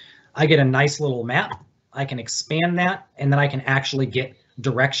headquarters, I get a nice little map. I can expand that, and then I can actually get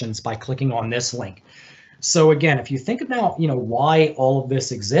directions by clicking on this link. So again, if you think about why all of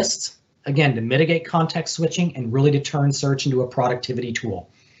this exists, again, to mitigate context switching and really to turn search into a productivity tool.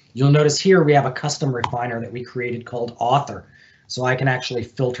 You'll notice here we have a custom refiner that we created called author. So I can actually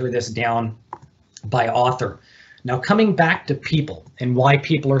filter this down by author. Now coming back to people and why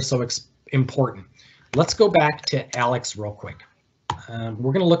people are so important. Let's go back to Alex real quick.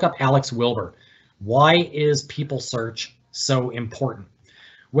 We're going to look up Alex Wilbur. Why is people search so important?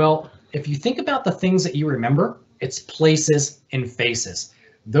 Well, if you think about the things that you remember, it's places and faces.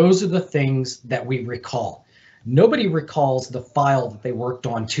 Those are the things that we recall. Nobody recalls the file that they worked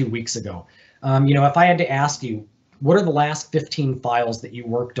on 2 weeks ago. If I had to ask you, what are the last 15 files that you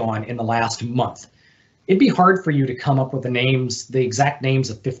worked on in the last month? It'd be hard for you to come up with the exact names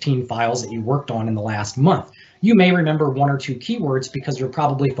of 15 files that you worked on in the last month. You may remember 1 or 2 keywords because you're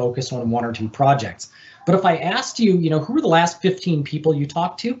probably focused on 1 or 2 projects. But if I asked you, who are the last 15 people you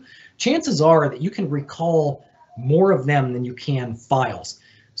talked to, chances are that you can recall more of them than you can files.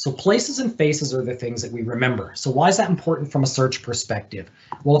 So places and faces are the things that we remember. So why is that important from a search perspective?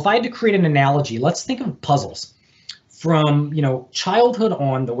 Well, if I had to create an analogy, let's think of puzzles. From childhood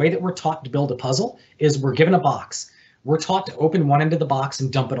on, the way that we're taught to build a puzzle is we're given a box. We're taught to open one end of the box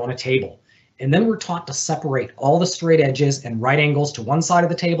and dump it on a table. And then we're taught to separate all the straight edges and right angles to one side of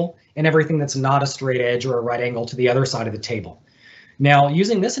the table and everything that's not a straight edge or a right angle to the other side of the table. Now,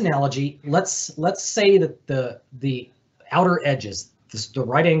 using this analogy, let's say that the outer edges, the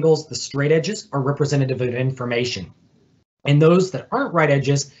right angles, the straight edges are representative of information. And those that aren't right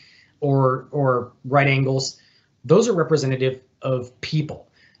edges or right angles, those are representative of people.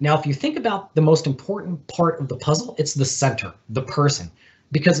 Now, if you think about the most important part of the puzzle, it's the center, the person,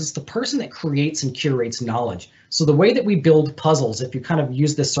 because it's the person that creates and curates knowledge. So the way that we build puzzles, if you kind of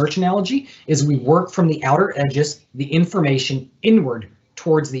use this search analogy, is we work from the outer edges, the information inward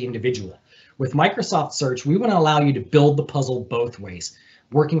towards the individual. With Microsoft Search, we want to allow you to build the puzzle both ways,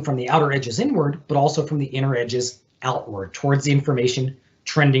 working from the outer edges inward, but also from the inner edges outward towards the information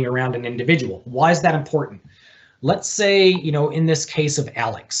trending around an individual. Why is that important? Let's say, in this case of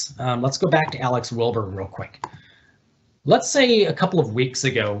Alex, let's go back to Alex Wilbur real quick. Let's say a couple of weeks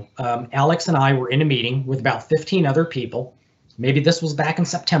ago, Alex and I were in a meeting with about 15 other people. Maybe this was back in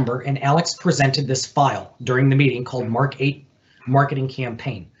September, and Alex presented this file during the meeting called Mark 8 Marketing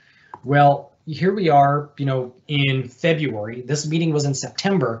Campaign. Well, here we are, in February. This meeting was in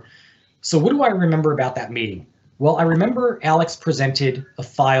September. So what do I remember about that meeting? Well, I remember Alex presented a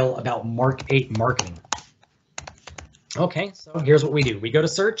file about Mark 8 marketing. Okay, so here's what we do. We go to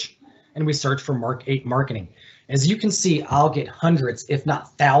search and we search for Mark 8 marketing. As you can see, I'll get hundreds, if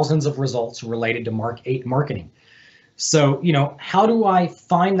not thousands of results related to Mark 8 marketing. So, how do I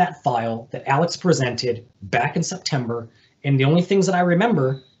find that file that Alex presented back in September? And the only things that I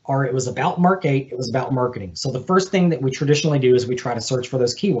remember are it was about Mark 8, it was about marketing. So the first thing that we traditionally do is we try to search for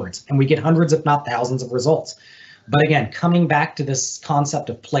those keywords, and we get hundreds, if not thousands of results. But again, coming back to this concept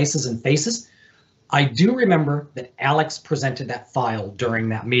of places and faces, I do remember that Alex presented that file during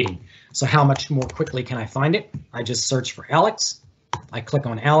that meeting. So how much more quickly can I find it? I just search for Alex. I click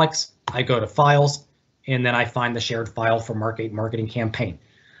on Alex. I go to files. and then I find the shared file for Mark 8 marketing campaign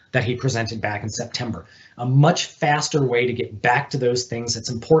that he presented back in September. A much faster way to get back to those things that's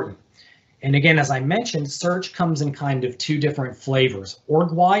important. And again, as I mentioned, search comes in kind of two different flavors,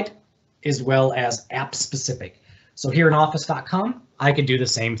 org-wide as well as app-specific. So here in office.com, I could do the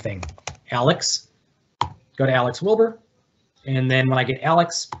same thing. Alex, go to Alex Wilbur, and then when I get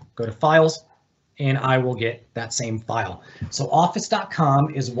Alex, go to Files, and I will get that same file. So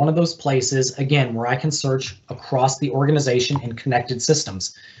office.com is one of those places, again, where I can search across the organization and connected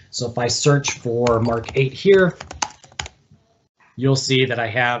systems. So if I search for Mark 8 here, you'll see that I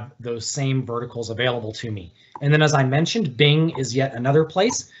have those same verticals available to me. And then as I mentioned, Bing is yet another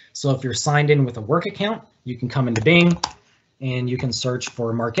place. So if you're signed in with a work account, you can come into Bing and you can search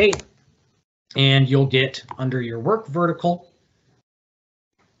for Mark 8, and you'll get under your work vertical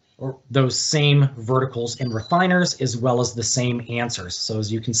or those same verticals in refiners as well as the same answers. So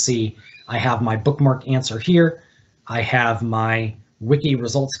as you can see, I have my bookmark answer here. I have my wiki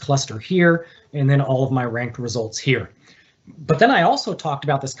results cluster here, and then all of my ranked results here. But then I also talked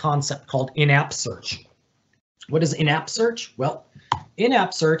about this concept called in-app search. What is in-app search? Well,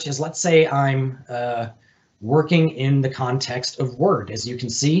 in-app search is, let's say I'm working in the context of Word. As you can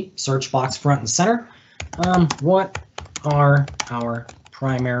see, search box front and center. What are our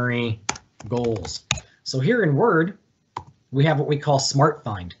primary goals? So here in Word, we have what we call Smart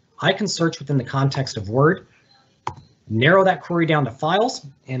Find. I can search within the context of Word, narrow that query down to files,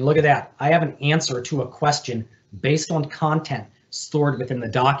 and look at that. I have an answer to a question based on content stored within the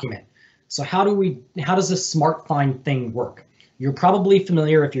document. So how does this Smart Find thing work? You're probably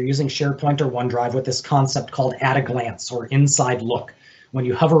familiar, if you're using SharePoint or OneDrive, with this concept called at a glance or inside look. When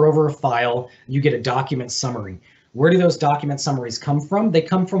you hover over a file, you get a document summary. Where do those document summaries come from? They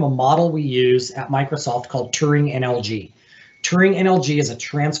come from a model we use at Microsoft called Turing NLG. Turing NLG is a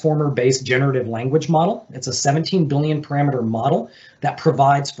transformer-based generative language model. It's a 17 billion parameter model that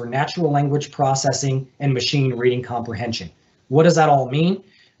provides for natural language processing and machine reading comprehension. What does that all mean?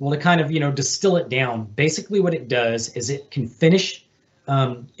 Well, to kind of, distill it down, basically what it does is it can finish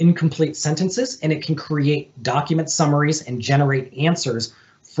incomplete sentences, and it can create document summaries and generate answers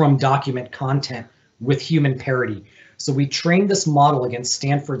from document content with human parity. So we trained this model against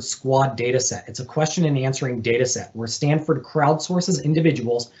Stanford's SQUAD dataset. It's a question and answering dataset where Stanford crowdsources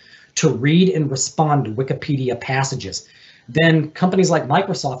individuals to read and respond to Wikipedia passages. Then companies like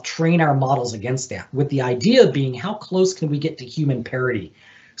Microsoft train our models against that, with the idea being, how close can we get to human parity?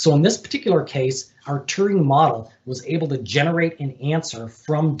 So in this particular case, our Turing model was able to generate an answer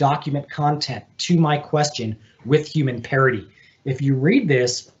from document content to my question with human parity. If you read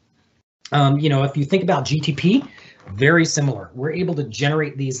this, if you think about GTP, very similar. We're able to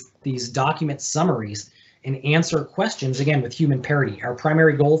generate these document summaries and answer questions, again, with human parity. Our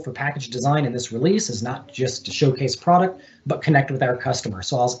primary goal for package design in this release is not just to showcase product, but connect with our customer.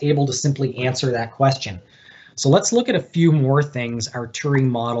 So I was able to simply answer that question. So let's look at a few more things our Turing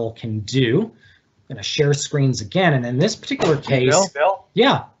model can do. I'm going to share screens again, and in this particular case, Bill?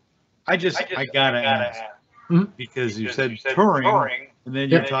 Yeah. I gotta ask, because you said Turing, and then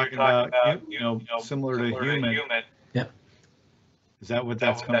you're talking about, similar to human. Yeah. Is that what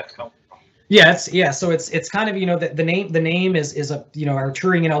that's coming from? Yeah, so it's kind of, the name is our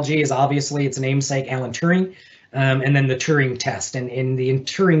Turing NLG is obviously its namesake, Alan Turing, and then the Turing test, and the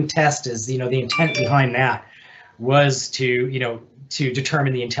Turing test is, the intent behind that was to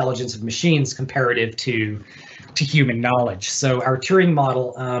determine the intelligence of machines comparative to human knowledge. So our Turing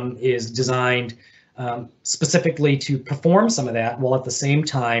model is designed specifically to perform some of that, while at the same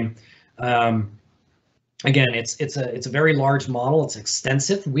time, again, it's a very large model. It's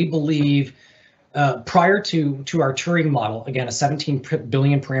extensive. We believe prior to our Turing model, again, a 17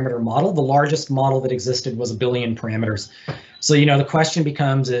 billion parameter model, the largest model that existed was 1 billion parameters. So the question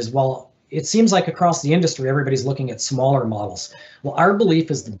becomes well, it seems like across the industry, everybody's looking at smaller models. Well, our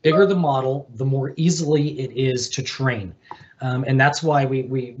belief is the bigger the model, the more easily it is to train. And that's why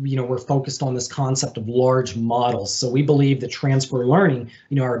we're focused on this concept of large models. So we believe that transfer learning,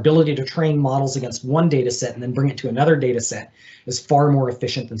 our ability to train models against one data set and then bring it to another data set, is far more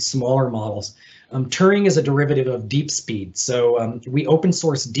efficient than smaller models. Turing is a derivative of DeepSpeed. So we open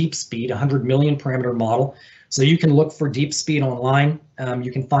source DeepSpeed, 100 million parameter model. So you can look for DeepSpeed online.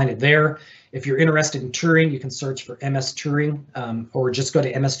 You can find it there. If you're interested in Turing, you can search for MS Turing, or just go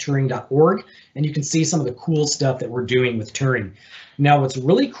to msturing.org, and you can see some of the cool stuff that we're doing with Turing. Now, what's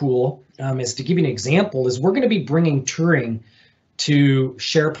really cool is, to give you an example, is we're going to be bringing Turing to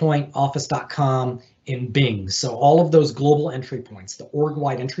SharePoint, Office.com, and Bing. So all of those global entry points, the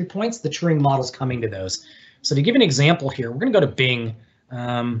org-wide entry points, the Turing model's coming to those. So to give an example here, we're going to go to Bing.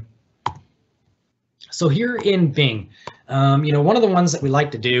 So here in Bing, one of the ones that we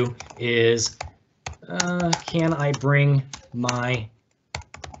like to do is, can I bring my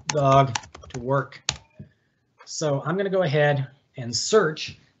dog to work? So I'm going to go ahead and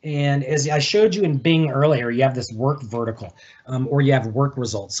search. And as I showed you in Bing earlier, you have this work vertical, or you have work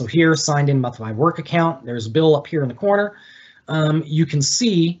results. So here, signed in with my work account, there's Bill up here in the corner. You can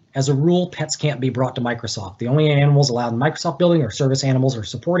see, as a rule, pets can't be brought to Microsoft. The only animals allowed in the Microsoft building are service animals or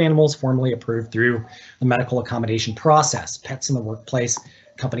support animals formally approved through the medical accommodation process, pets in the workplace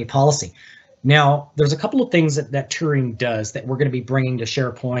company policy. Now, there's a couple of things that Turing does that we're going to be bringing to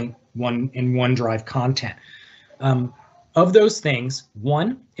SharePoint in OneDrive content. Of those things,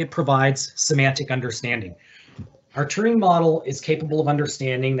 one, it provides semantic understanding. Our Turing model is capable of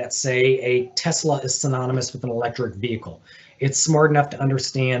understanding that, say, a Tesla is synonymous with an electric vehicle. It's smart enough to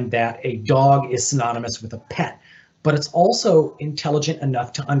understand that a dog is synonymous with a pet, but it's also intelligent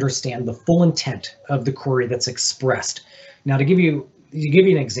enough to understand the full intent of the query that's expressed. Now, to give you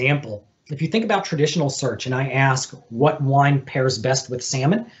an example, if you think about traditional search and I ask what wine pairs best with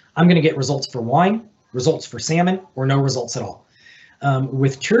salmon, I'm going to get results for wine, results for salmon, or no results at all.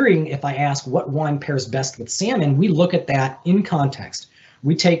 With Turing, if I ask what wine pairs best with salmon, we look at that in context.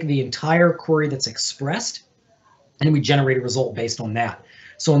 We take the entire query that's expressed and we generate a result based on that.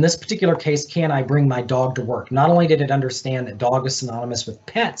 So in this particular case, can I bring my dog to work? Not only did it understand that dog is synonymous with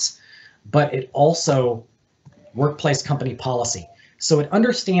pets, but it also workplace company policy. So it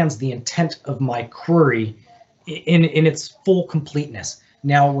understands the intent of my query in its full completeness.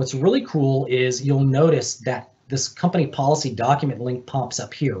 Now, what's really cool is you'll notice that this company policy document link pops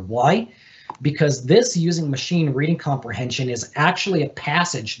up here. Why? Because this, using machine reading comprehension, is actually a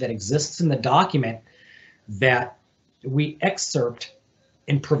passage that exists in the document that we excerpt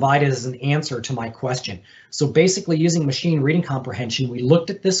and provide as an answer to my question. So basically, using machine reading comprehension, we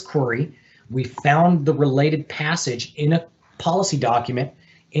looked at this query, we found the related passage in a policy document,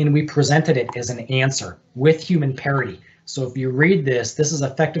 and we presented it as an answer with human parity. So if you read this, this is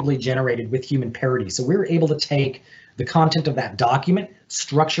effectively generated with human parity. So we were able to take the content of that document,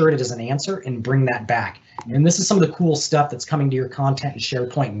 structure it as an answer, and bring that back. And this is some of the cool stuff that's coming to your content in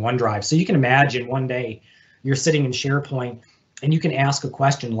SharePoint and OneDrive. So you can imagine one day you're sitting in SharePoint and you can ask a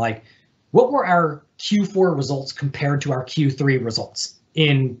question like, what were our Q4 results compared to our Q3 results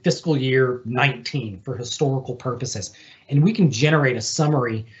in fiscal year 19 for historical purposes? And we can generate a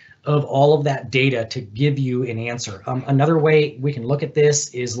summary of all of that data to give you an answer. Another way we can look at this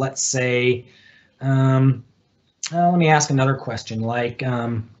is, let's say, let me ask another question, like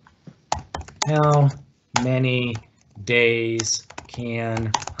how many days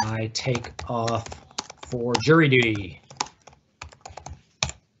can I take off for jury duty?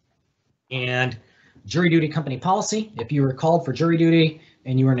 And jury duty company policy, if you were called for jury duty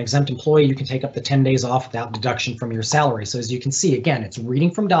and you were an exempt employee, you can take up to 10 days off without deduction from your salary. So as you can see, again, it's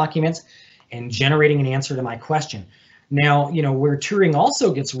reading from documents and generating an answer to my question. Now, where Turing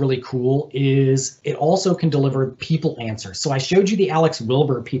also gets really cool is it also can deliver people answers. So I showed you the Alex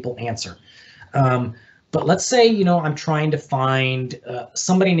Wilber people answer. But let's say, I'm trying to find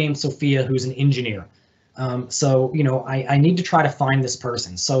somebody named Sophia who's an engineer. I need to try to find this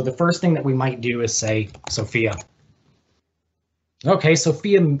person. So the first thing that we might do is say Sophia. Okay,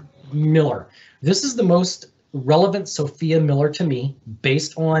 Sophia Miller. This is the most relevant Sophia Miller to me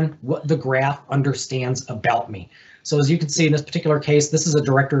based on what the graph understands about me. So as you can see in this particular case, this is a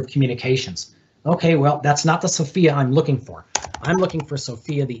director of communications. Okay, well, that's not the Sophia I'm looking for. I'm looking for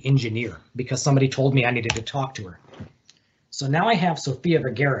Sophia the engineer because somebody told me I needed to talk to her. So now I have Sophia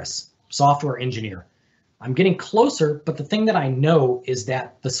Vergaris, software engineer. I'm getting closer, but the thing that I know is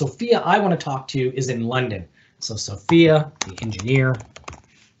that the Sophia I want to talk to is in London. So Sophia, the engineer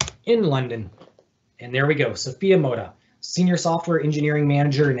in London. And there we go, Sophia Moda, senior software engineering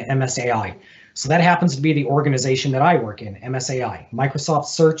manager in MSAI. So that happens to be the organization that I work in, MSAI, Microsoft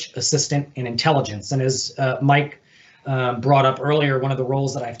Search Assistant and Intelligence. And as Mike brought up earlier, one of the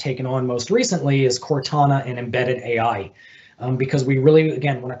roles that I've taken on most recently is Cortana and embedded AI. Because we really,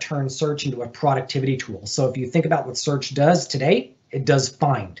 again, want to turn search into a productivity tool. So if you think about what search does today, it does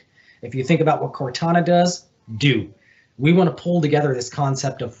find. If you think about what Cortana does, do. We want to pull together this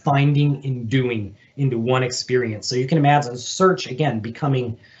concept of finding and doing into one experience. So you can imagine search, again,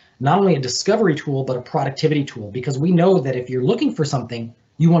 becoming not only a discovery tool, but a productivity tool, because we know that if you're looking for something,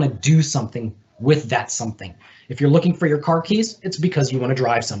 you want to do something with that something. If you're looking for your car keys, it's because you want to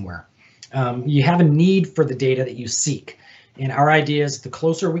drive somewhere. You have a need for the data that you seek. And our idea is the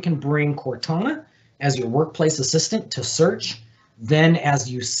closer we can bring Cortana as your workplace assistant to search, then as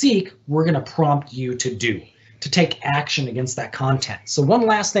you seek, we're going to prompt you to do. to take action against that content. So one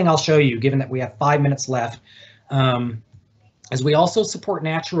last thing I'll show you, given that we have 5 minutes left, is we also support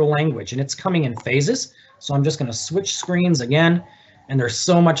natural language, and it's coming in phases. So I'm just going to switch screens again, and there's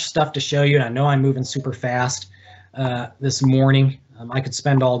so much stuff to show you, and I know I'm moving super fast this morning. I could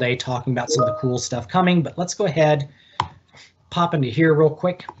spend all day talking about some of the cool stuff coming, but let's go ahead, pop into here real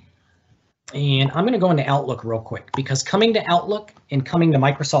quick. And I'm going to go into Outlook real quick, because coming to Outlook and coming to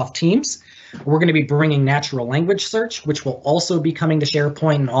Microsoft Teams, we're going to be bringing natural language search, which will also be coming to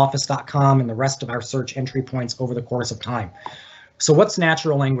SharePoint and Office.com and the rest of our search entry points over the course of time. So what's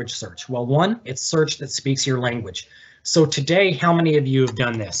natural language search? Well, one, it's search that speaks your language. So today, how many of you have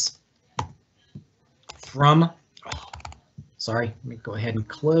done this? Sorry, let me go ahead and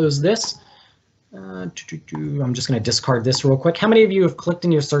close this. I'm just going to discard this real quick. How many of you have clicked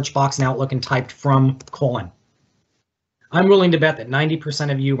in your search box in Outlook and typed from : I'm willing to bet that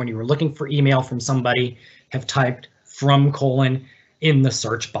 90% of you, when you were looking for email from somebody, have typed from : in the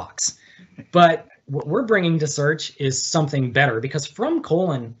search box. But what we're bringing to search is something better, because from :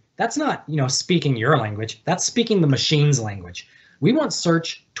 that's not, speaking your language, that's speaking the machine's language. We want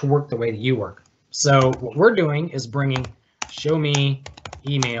search to work the way that you work. So what we're doing is bringing show me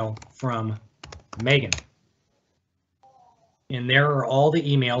email from Megan. And there are all the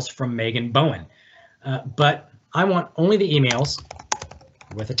emails from Megan Bowen. But I want only the emails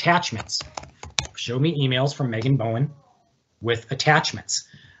with attachments. Show me emails from Megan Bowen with attachments.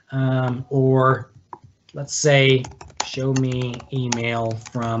 Or let's say, show me email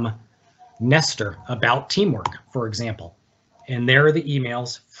from Nestor about teamwork, for example. And there are the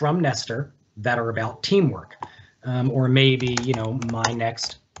emails from Nestor that are about teamwork. Or maybe, my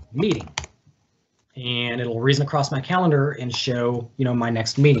next meeting. And it'll reason across my calendar and show, my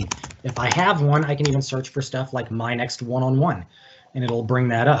next meeting. If I have one, I can even search for stuff like my next one-on-one, and it'll bring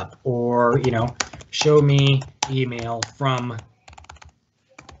that up. Or, show me email from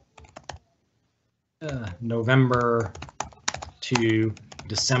November to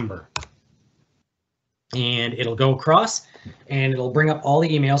December. And it'll go across, and it'll bring up all the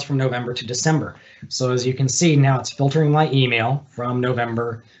emails from November to December. So as you can see, now it's filtering my email from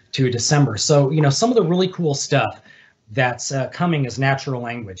November to December. So, some of the really cool stuff that's coming is natural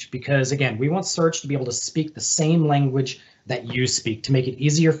language, because again, we want search to be able to speak the same language that you speak to make it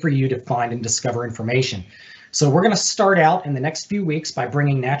easier for you to find and discover information. So we're going to start out in the next few weeks by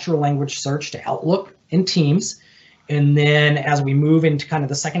bringing natural language search to Outlook and Teams. And then as we move into kind of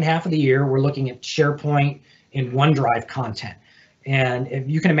the second half of the year, we're looking at SharePoint and OneDrive content. And if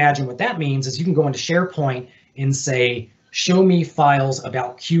you can imagine what that means is you can go into SharePoint and say, show me files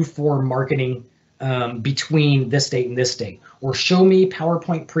about Q4 marketing between this date and this date, or show me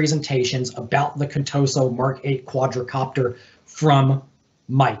PowerPoint presentations about the Contoso Mark 8 quadricopter from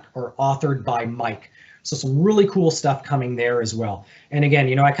Mike or authored by Mike. So some really cool stuff coming there as well. And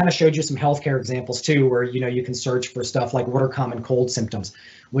again, I kind of showed you some healthcare examples too, where, you can search for stuff like what are common cold symptoms.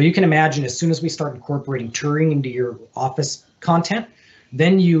 Well, you can imagine as soon as we start incorporating Turing into your Office content,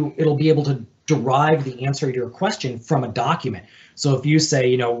 then it'll be able to derive the answer to your question from a document. So if you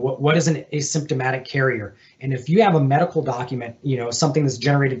say, what is an asymptomatic carrier? And if you have a medical document, something that's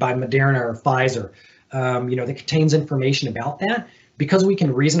generated by Moderna or Pfizer, that contains information about that, because we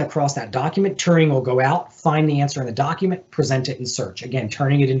can reason across that document, Turing will go out, find the answer in the document, present it in search. Again,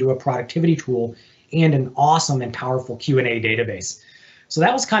 turning it into a productivity tool and an awesome and powerful Q&A database. So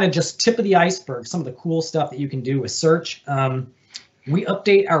that was kind of just tip of the iceberg, some of the cool stuff that you can do with search. We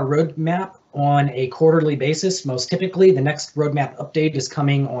update our roadmap on a quarterly basis. Most typically, the next roadmap update is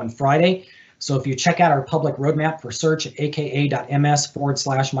coming on Friday. So if you check out our public roadmap for search at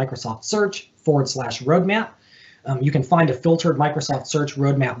aka.ms/Microsoft Search/roadmap, you can find a filtered Microsoft Search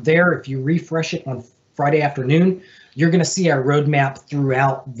roadmap there. If you refresh it on Friday afternoon, you're going to see our roadmap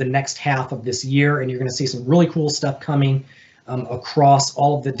throughout the next half of this year, and you're going to see some really cool stuff coming across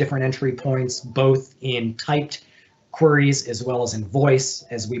all of the different entry points, both in typed queries as well as in voice,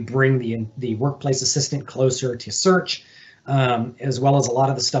 as we bring the workplace assistant closer to search, as well as a lot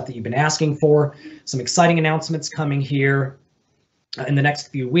of the stuff that you've been asking for. Some exciting announcements coming here in the next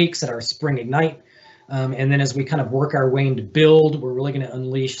few weeks at our Spring Ignite. And then as we kind of work our way into build, we're really going to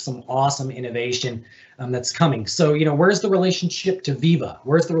unleash some awesome innovation that's coming. So, where's the relationship to Viva?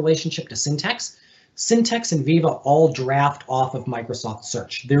 Where's the relationship to Syntax? Syntax and Viva all draft off of Microsoft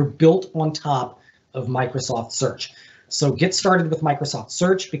Search. They're built on top of Microsoft Search. So get started with Microsoft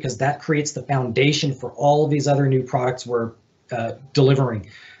Search, because that creates the foundation for all of these other new products we're delivering.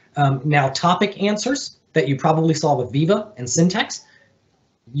 Now, topic answers that you probably saw with Viva and Syntax.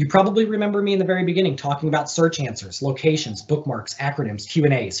 You probably remember me in the very beginning talking about search answers, locations, bookmarks, acronyms,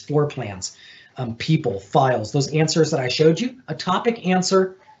 Q&As, floor plans. people, files, those answers that I showed you. A topic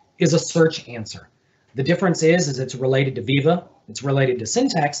answer is a search answer. The difference is it's related to Viva, it's related to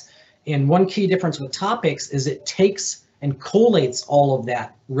syntax, and one key difference with topics is it takes and collates all of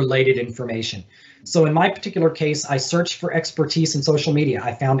that related information. So in my particular case, I searched for expertise in social media.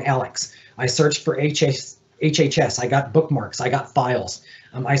 I found Alex. I searched for HHS. I got bookmarks. I got files.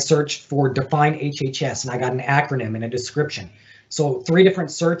 I searched for define HHS, and I got an acronym and a description. So 3 different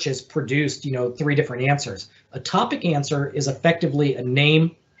searches produced, 3 different answers. A topic answer is effectively a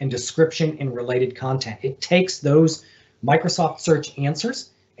name and description and related content. It takes those Microsoft search answers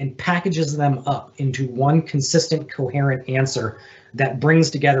and packages them up into one consistent, coherent answer that brings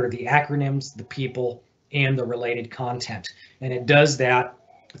together the acronyms, the people, and the related content. And it does that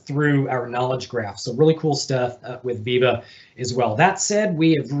through our knowledge graph. So really cool stuff with Viva as well. That said,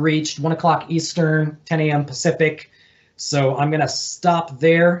 we have reached 1 o'clock Eastern, 10 a.m. Pacific. So I'm going to stop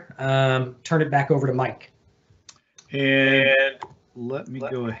there, turn it back over to Mike. And let me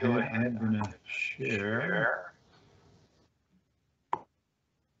go ahead. I'm going to share.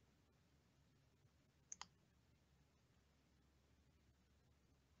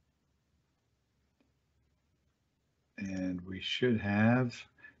 And we should have.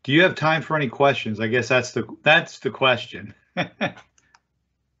 Do you have time for any questions? I guess that's the question.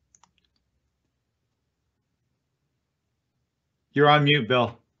 You're on mute,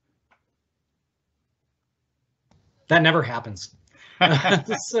 Bill. That never happens.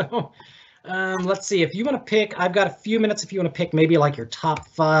 So let's see. If you want to pick, I've got a few minutes. If you want to pick maybe like your top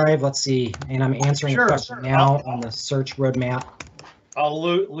 5, let's see. And I'm answering a question now on the search roadmap. I'll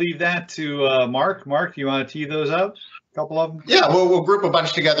leave that to Mark. Mark, you want to tee those up? A couple of them? Yeah, we'll group a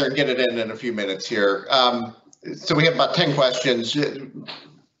bunch together and get it in a few minutes here. So we have about 10 questions.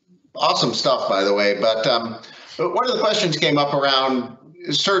 Awesome stuff, by the way. But one of the questions came up around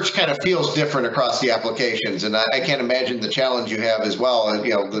search kind of feels different across the applications. And I can't imagine the challenge you have as well.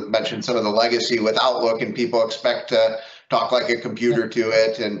 Mentioned some of the legacy with Outlook, and people expect to talk like a computer to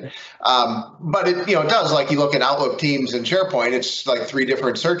it. And but it does, like you look at Outlook, Teams, and SharePoint, it's like 3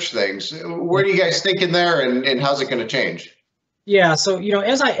 different search things. Where do you guys think in there, and how's it going to change? Yeah, so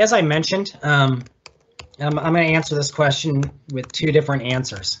as I mentioned, I'm going to answer this question with 2 different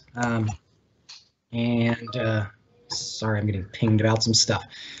answers. Sorry, I'm getting pinged about some stuff.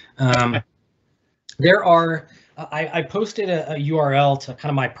 There are. I posted a URL to kind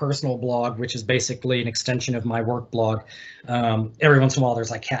of my personal blog, which is basically an extension of my work blog. Every once in a while,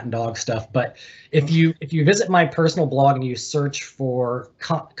 there's like cat and dog stuff. But if you visit my personal blog and you search for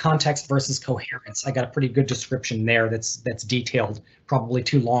context versus coherence, I got a pretty good description there that's detailed, probably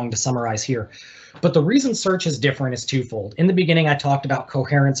too long to summarize here. But the reason search is different is twofold. In the beginning, I talked about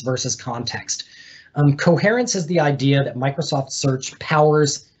coherence versus context. Coherence is the idea that Microsoft Search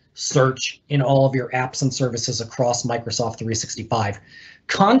powers search in all of your apps and services across Microsoft 365.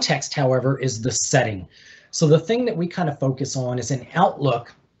 Context, however, is the setting. So the thing that we kind of focus on is in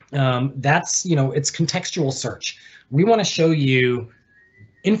Outlook, that's, it's contextual search. We want to show you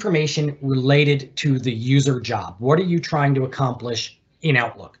information related to the user job. What are you trying to accomplish in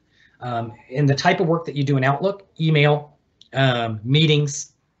Outlook? In the type of work that you do in Outlook, email,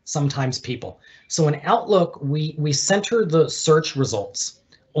 meetings, sometimes people. So in Outlook, we center the search results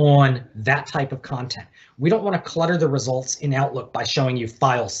on that type of content. We don't want to clutter the results in Outlook by showing you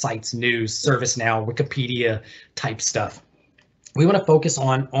files, sites, news, ServiceNow, Wikipedia type stuff. We want to focus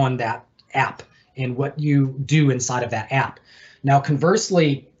on that app and what you do inside of that app. Now,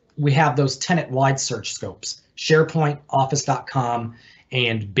 conversely, we have those tenant-wide search scopes: SharePoint, Office.com,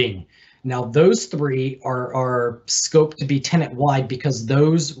 and Bing. Now, those 3 are scoped to be tenant-wide because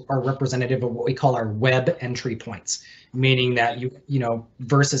those are representative of what we call our web entry points, meaning that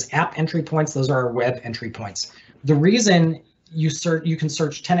versus app entry points, those are our web entry points. The reason you can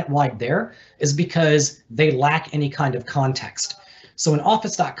search tenant-wide there is because they lack any kind of context. So in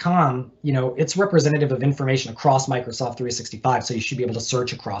Office.com, it's representative of information across Microsoft 365, so you should be able to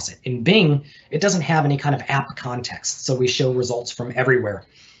search across it. In Bing, it doesn't have any kind of app context, so we show results from everywhere.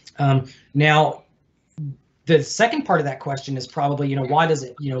 Now, the second part of that question is probably, why does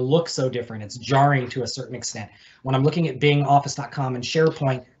it, look so different? It's jarring to a certain extent. When I'm looking at Bing, Office.com, and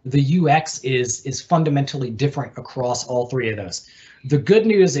SharePoint, the UX is fundamentally different across all 3 of those. The good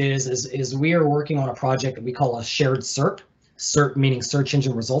news is we are working on a project that we call a shared SERP meaning search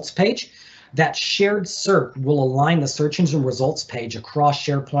engine results page. That shared SERP will align the search engine results page across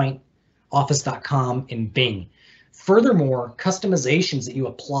SharePoint, Office.com, and Bing. Furthermore, customizations that you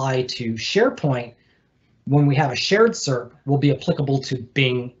apply to SharePoint when we have a shared SERP, will be applicable to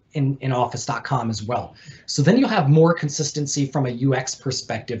Bing in Office.com as well. So then you'll have more consistency from a UX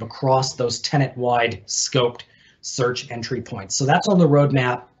perspective across those tenant-wide scoped search entry points. So that's on the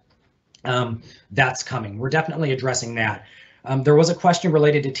roadmap. That's coming. We're definitely addressing that. There was a question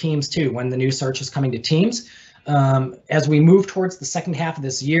related to Teams too, when the new search is coming to Teams. As we move towards the second half of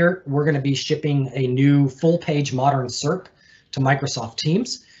this year, we're going to be shipping a new full-page modern SERP to Microsoft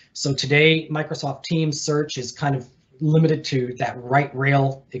Teams. So today, Microsoft Teams search is kind of limited to that right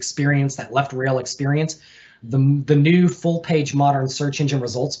rail experience, that left rail experience. The new full-page modern search engine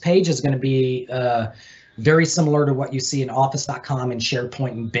results page is going to be very similar to what you see in Office.com and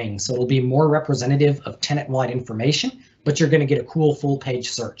SharePoint and Bing. So it'll be more representative of tenant-wide information, but you're going to get a cool full-page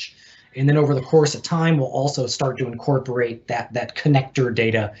search. And then over the course of time, we'll also start to incorporate that connector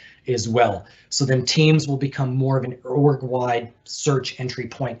data as well. So then Teams will become more of an org-wide search entry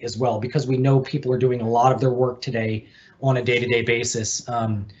point as well, because we know people are doing a lot of their work today on a day-to-day basis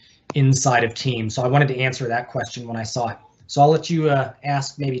inside of Teams. So I wanted to answer that question when I saw it. So I'll let you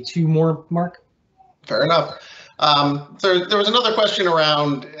ask maybe two more, Mark. Fair enough. There was another question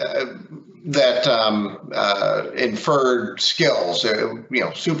around that inferred skills,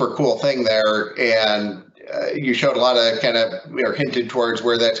 super cool thing there. And you showed a lot of kind of, hinted towards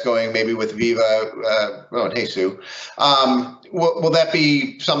where that's going, maybe with Viva. And hey, Sue. Will that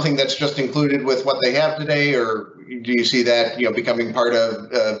be something that's just included with what they have today, or do you see that, becoming part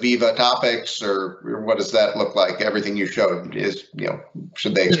of Viva topics, or what does that look like? Everything you showed is,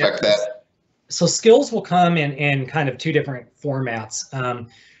 should they expect that? So skills will come in kind of two different formats.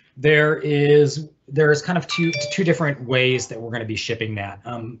 There's kind of two different ways that we're going to be shipping that.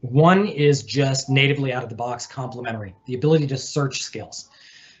 One is just natively out of the box complementary, the ability to search skills.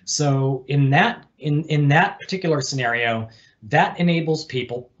 So in that particular scenario, that enables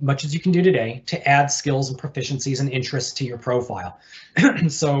people, much as you can do today, to add skills and proficiencies and interests to your profile.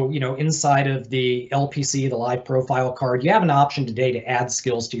 So, inside of the LPC, the live profile card, you have an option today to add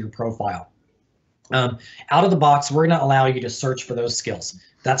skills to your profile. Out of the box, we're going to allow you to search for those skills.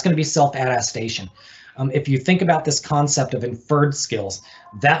 That's going to be self-attestation. If you think about this concept of inferred skills,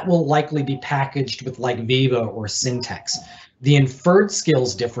 that will likely be packaged with like Viva or Syntax. The inferred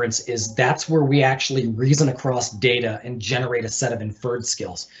skills difference is that's where we actually reason across data and generate a set of inferred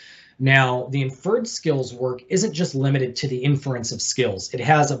skills. Now, the inferred skills work isn't just limited to the inference of skills. It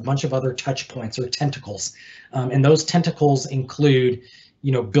has a bunch of other touch points or tentacles. And those tentacles include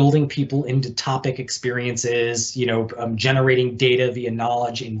building people into topic experiences, generating data via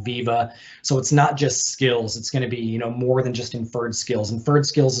knowledge in Viva. So it's not just skills. It's going to be, more than just inferred skills. Inferred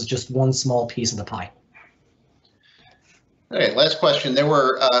skills is just one small piece of the pie. All right, last question. There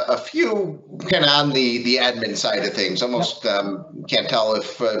were a few kind of on the admin side of things. Almost can't tell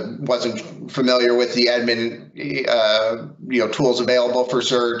if wasn't familiar with the admin tools available for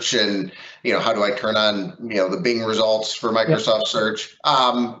search, and how do I turn on the Bing results for Microsoft Search?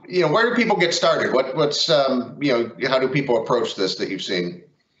 Where do people get started? What's how do people approach this that you've seen?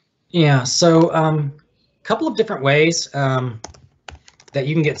 Yeah, so a couple of different ways that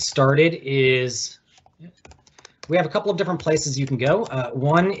you can get started is. We have a couple of different places you can go.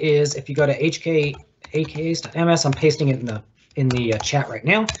 One is if you go to hkas.ms. I'm pasting it in the chat right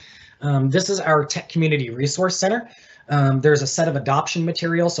now. This is our Tech Community Resource Center. There's a set of adoption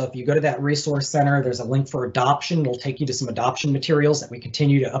materials. So if you go to that resource center, there's a link for adoption. It'll take you to some adoption materials that we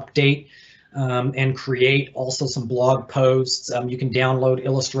continue to update and create. Also some blog posts. You can download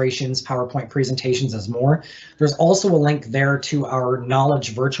illustrations, PowerPoint presentations, as more. There's also a link there to our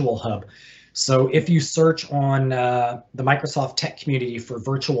Knowledge Virtual Hub. So if you search on the Microsoft Tech Community for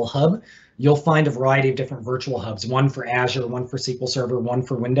Virtual Hub, you'll find a variety of different virtual hubs, one for Azure, one for SQL Server, one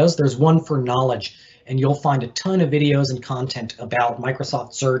for Windows. There's one for knowledge, and you'll find a ton of videos and content about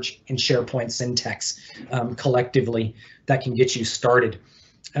Microsoft Search and SharePoint Syntax collectively that can get you started.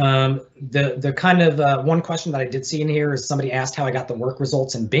 The kind of one question that I did see in here is somebody asked how I got the work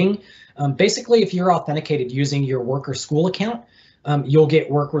results in Bing. Basically, if you're authenticated using your work or school account, you'll get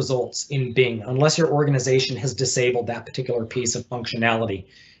work results in Bing unless your organization has disabled that particular piece of functionality.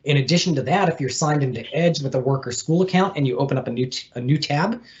 In addition to that, if you're signed into Edge with a work or school account and you open up a new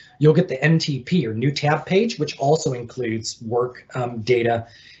tab, you'll get the NTP or new tab page, which also includes work data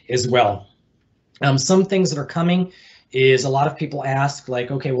as well. Some things that are coming is a lot of people ask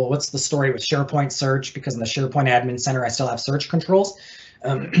like, okay, well, what's the story with SharePoint Search? Because in the SharePoint Admin Center, I still have search controls.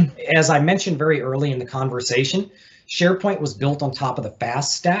 As I mentioned very early in the conversation, SharePoint was built on top of the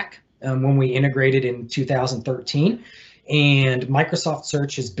FAST stack when we integrated in 2013, and Microsoft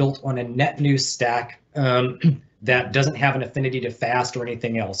Search is built on a net new stack that doesn't have an affinity to FAST or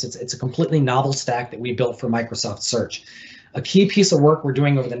anything else. It's a completely novel stack that we built for Microsoft Search. A key piece of work we're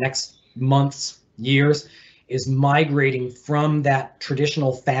doing over the next months, years, is migrating from that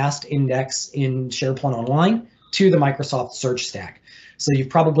traditional FAST index in SharePoint Online to the Microsoft Search stack. So you've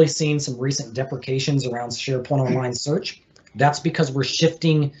probably seen some recent deprecations around SharePoint Online Search. That's because we're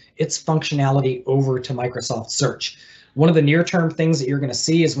shifting its functionality over to Microsoft Search. One of the near-term things that you're going to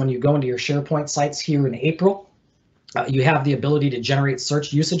see is when you go into your SharePoint sites here in April, you have the ability to generate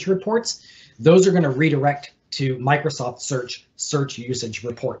search usage reports. Those are going to redirect to Microsoft search usage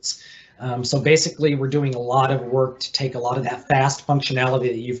reports. So basically, we're doing a lot of work to take a lot of that FAST functionality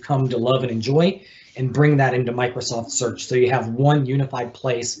that you've come to love and enjoy and bring that into Microsoft Search. So you have one unified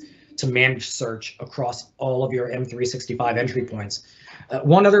place to manage search across all of your M365 entry points.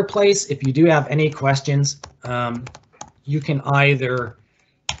 One other place, if you do have any questions, you can either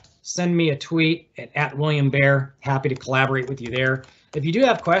send me a tweet at William Baer. Happy to collaborate with you there. If you do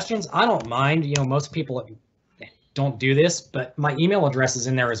have questions, I don't mind. You know, most people don't do this, but my email address is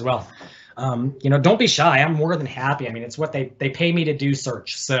in there as well. You know, don't be shy. I'm more than happy. I mean, it's what they pay me to do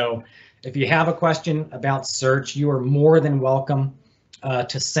search. So if you have a question about search, you are more than welcome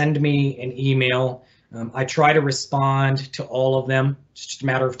to send me an email. I try to respond to all of them. It's just a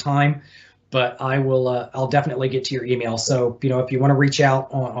matter of time, but I will. I'll definitely get to your email. So, you know, if you want to reach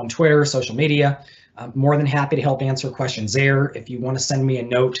out on Twitter, social media, I'm more than happy to help answer questions there. If you want to send me a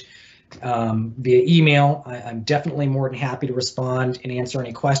note via email, I'm definitely more than happy to respond and answer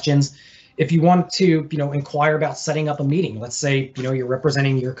any questions. If you want to, you know, inquire about setting up a meeting, let's say, you know, you're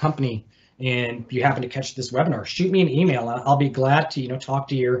representing your company and you happen to catch this webinar, shoot me an email. I'll be glad to, you know, talk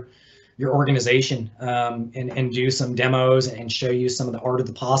to your organization and do some demos and show you some of the art of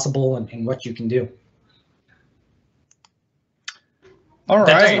the possible and what you can do. All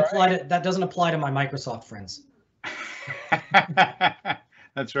right. That doesn't apply to my Microsoft friends.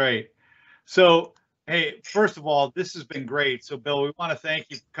 That's right. So, hey, first of all, this has been great. So, Bill, we want to thank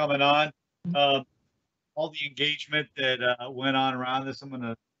you for coming on. All the engagement that went on around this. I'm going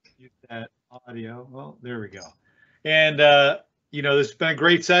to use that audio. Well, there we go. And, you know, this has been a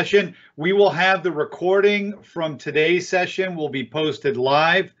great session. We will have the recording from today's session will be posted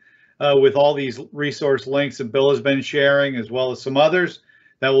live with all these resource links that Bill has been sharing, as well as some others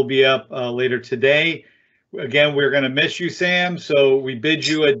that will be up later today. Again, we're going to miss you, Sam, so we bid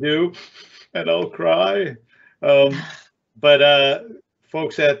you adieu, and I'll cry. But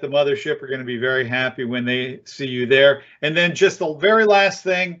folks at the mothership are going to be very happy when they see you there. And then just the very last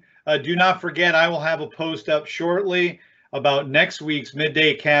thing, do not forget, I will have a post up shortly about next week's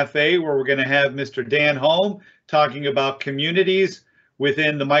Midday Cafe, where we're going to have Mr. Dan Holm talking about communities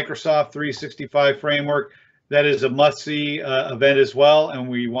within the Microsoft 365 framework. That is a must-see event as well, and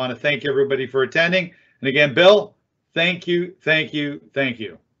we want to thank everybody for attending. And again, Bill, thank you, thank you, thank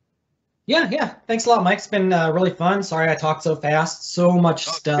you. Yeah. Thanks a lot, Mike. It's been really fun. Sorry I talked so fast. So much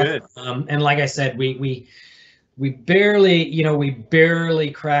stuff. Good. And like I said, we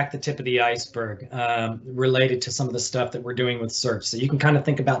barely cracked the tip of the iceberg related to some of the stuff that we're doing with search. So you can kind of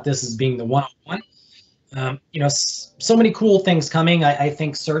think about this as being the one-on-one. You know, so many cool things coming. I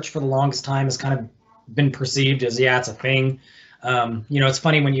think search for the longest time has kind of been perceived as, yeah, it's a thing. You know, it's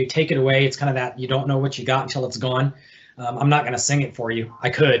funny when you take it away, it's kind of that you don't know what you got until it's gone. I'm not going to sing it for you.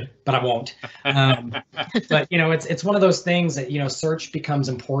 I could, but I won't. But, you know, it's one of those things that, you know, search becomes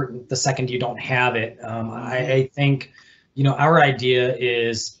important the second you don't have it. I think, you know, our idea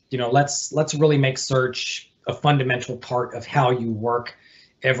is, you know, let's really make search a fundamental part of how you work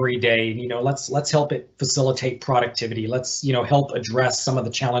every day. You know, let's help it facilitate productivity. Let's, you know, help address some of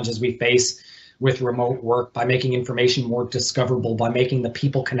the challenges we face with remote work by making information more discoverable, by making the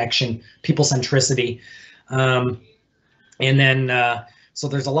people connection, people centricity. And then, so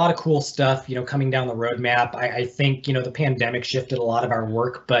there's a lot of cool stuff, you know, coming down the roadmap. I think, you know, the pandemic shifted a lot of our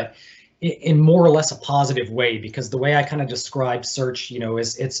work, but in more or less a positive way, because the way I kind of describe search, you know,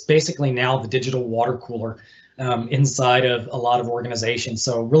 is it's basically now the digital water cooler inside of a lot of organizations.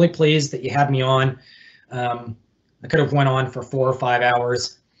 So really pleased that you had me on. I could have went on for 4 or 5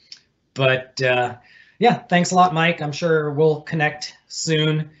 hours, but yeah, thanks a lot, Mike. I'm sure we'll connect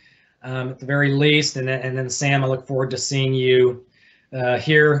soon. At the very least, and then Sam, I look forward to seeing you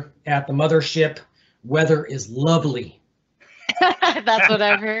here at the mothership. Weather is lovely. That's what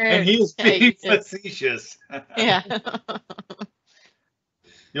I've heard. And he's being facetious. Yeah.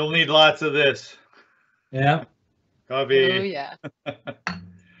 You'll need lots of this. Yeah. Coffee. Oh, yeah.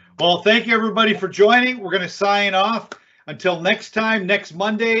 Well, thank you everybody for joining. We're going to sign off until next time, next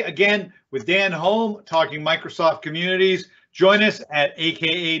Monday, again with Dan Holm talking Microsoft Communities. Join us at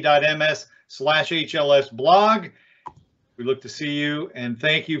aka.ms /HLS blog. We look to see you, and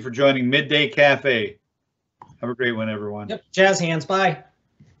thank you for joining Midday Cafe. Have a great one, everyone. Yep. Jazz hands. Bye.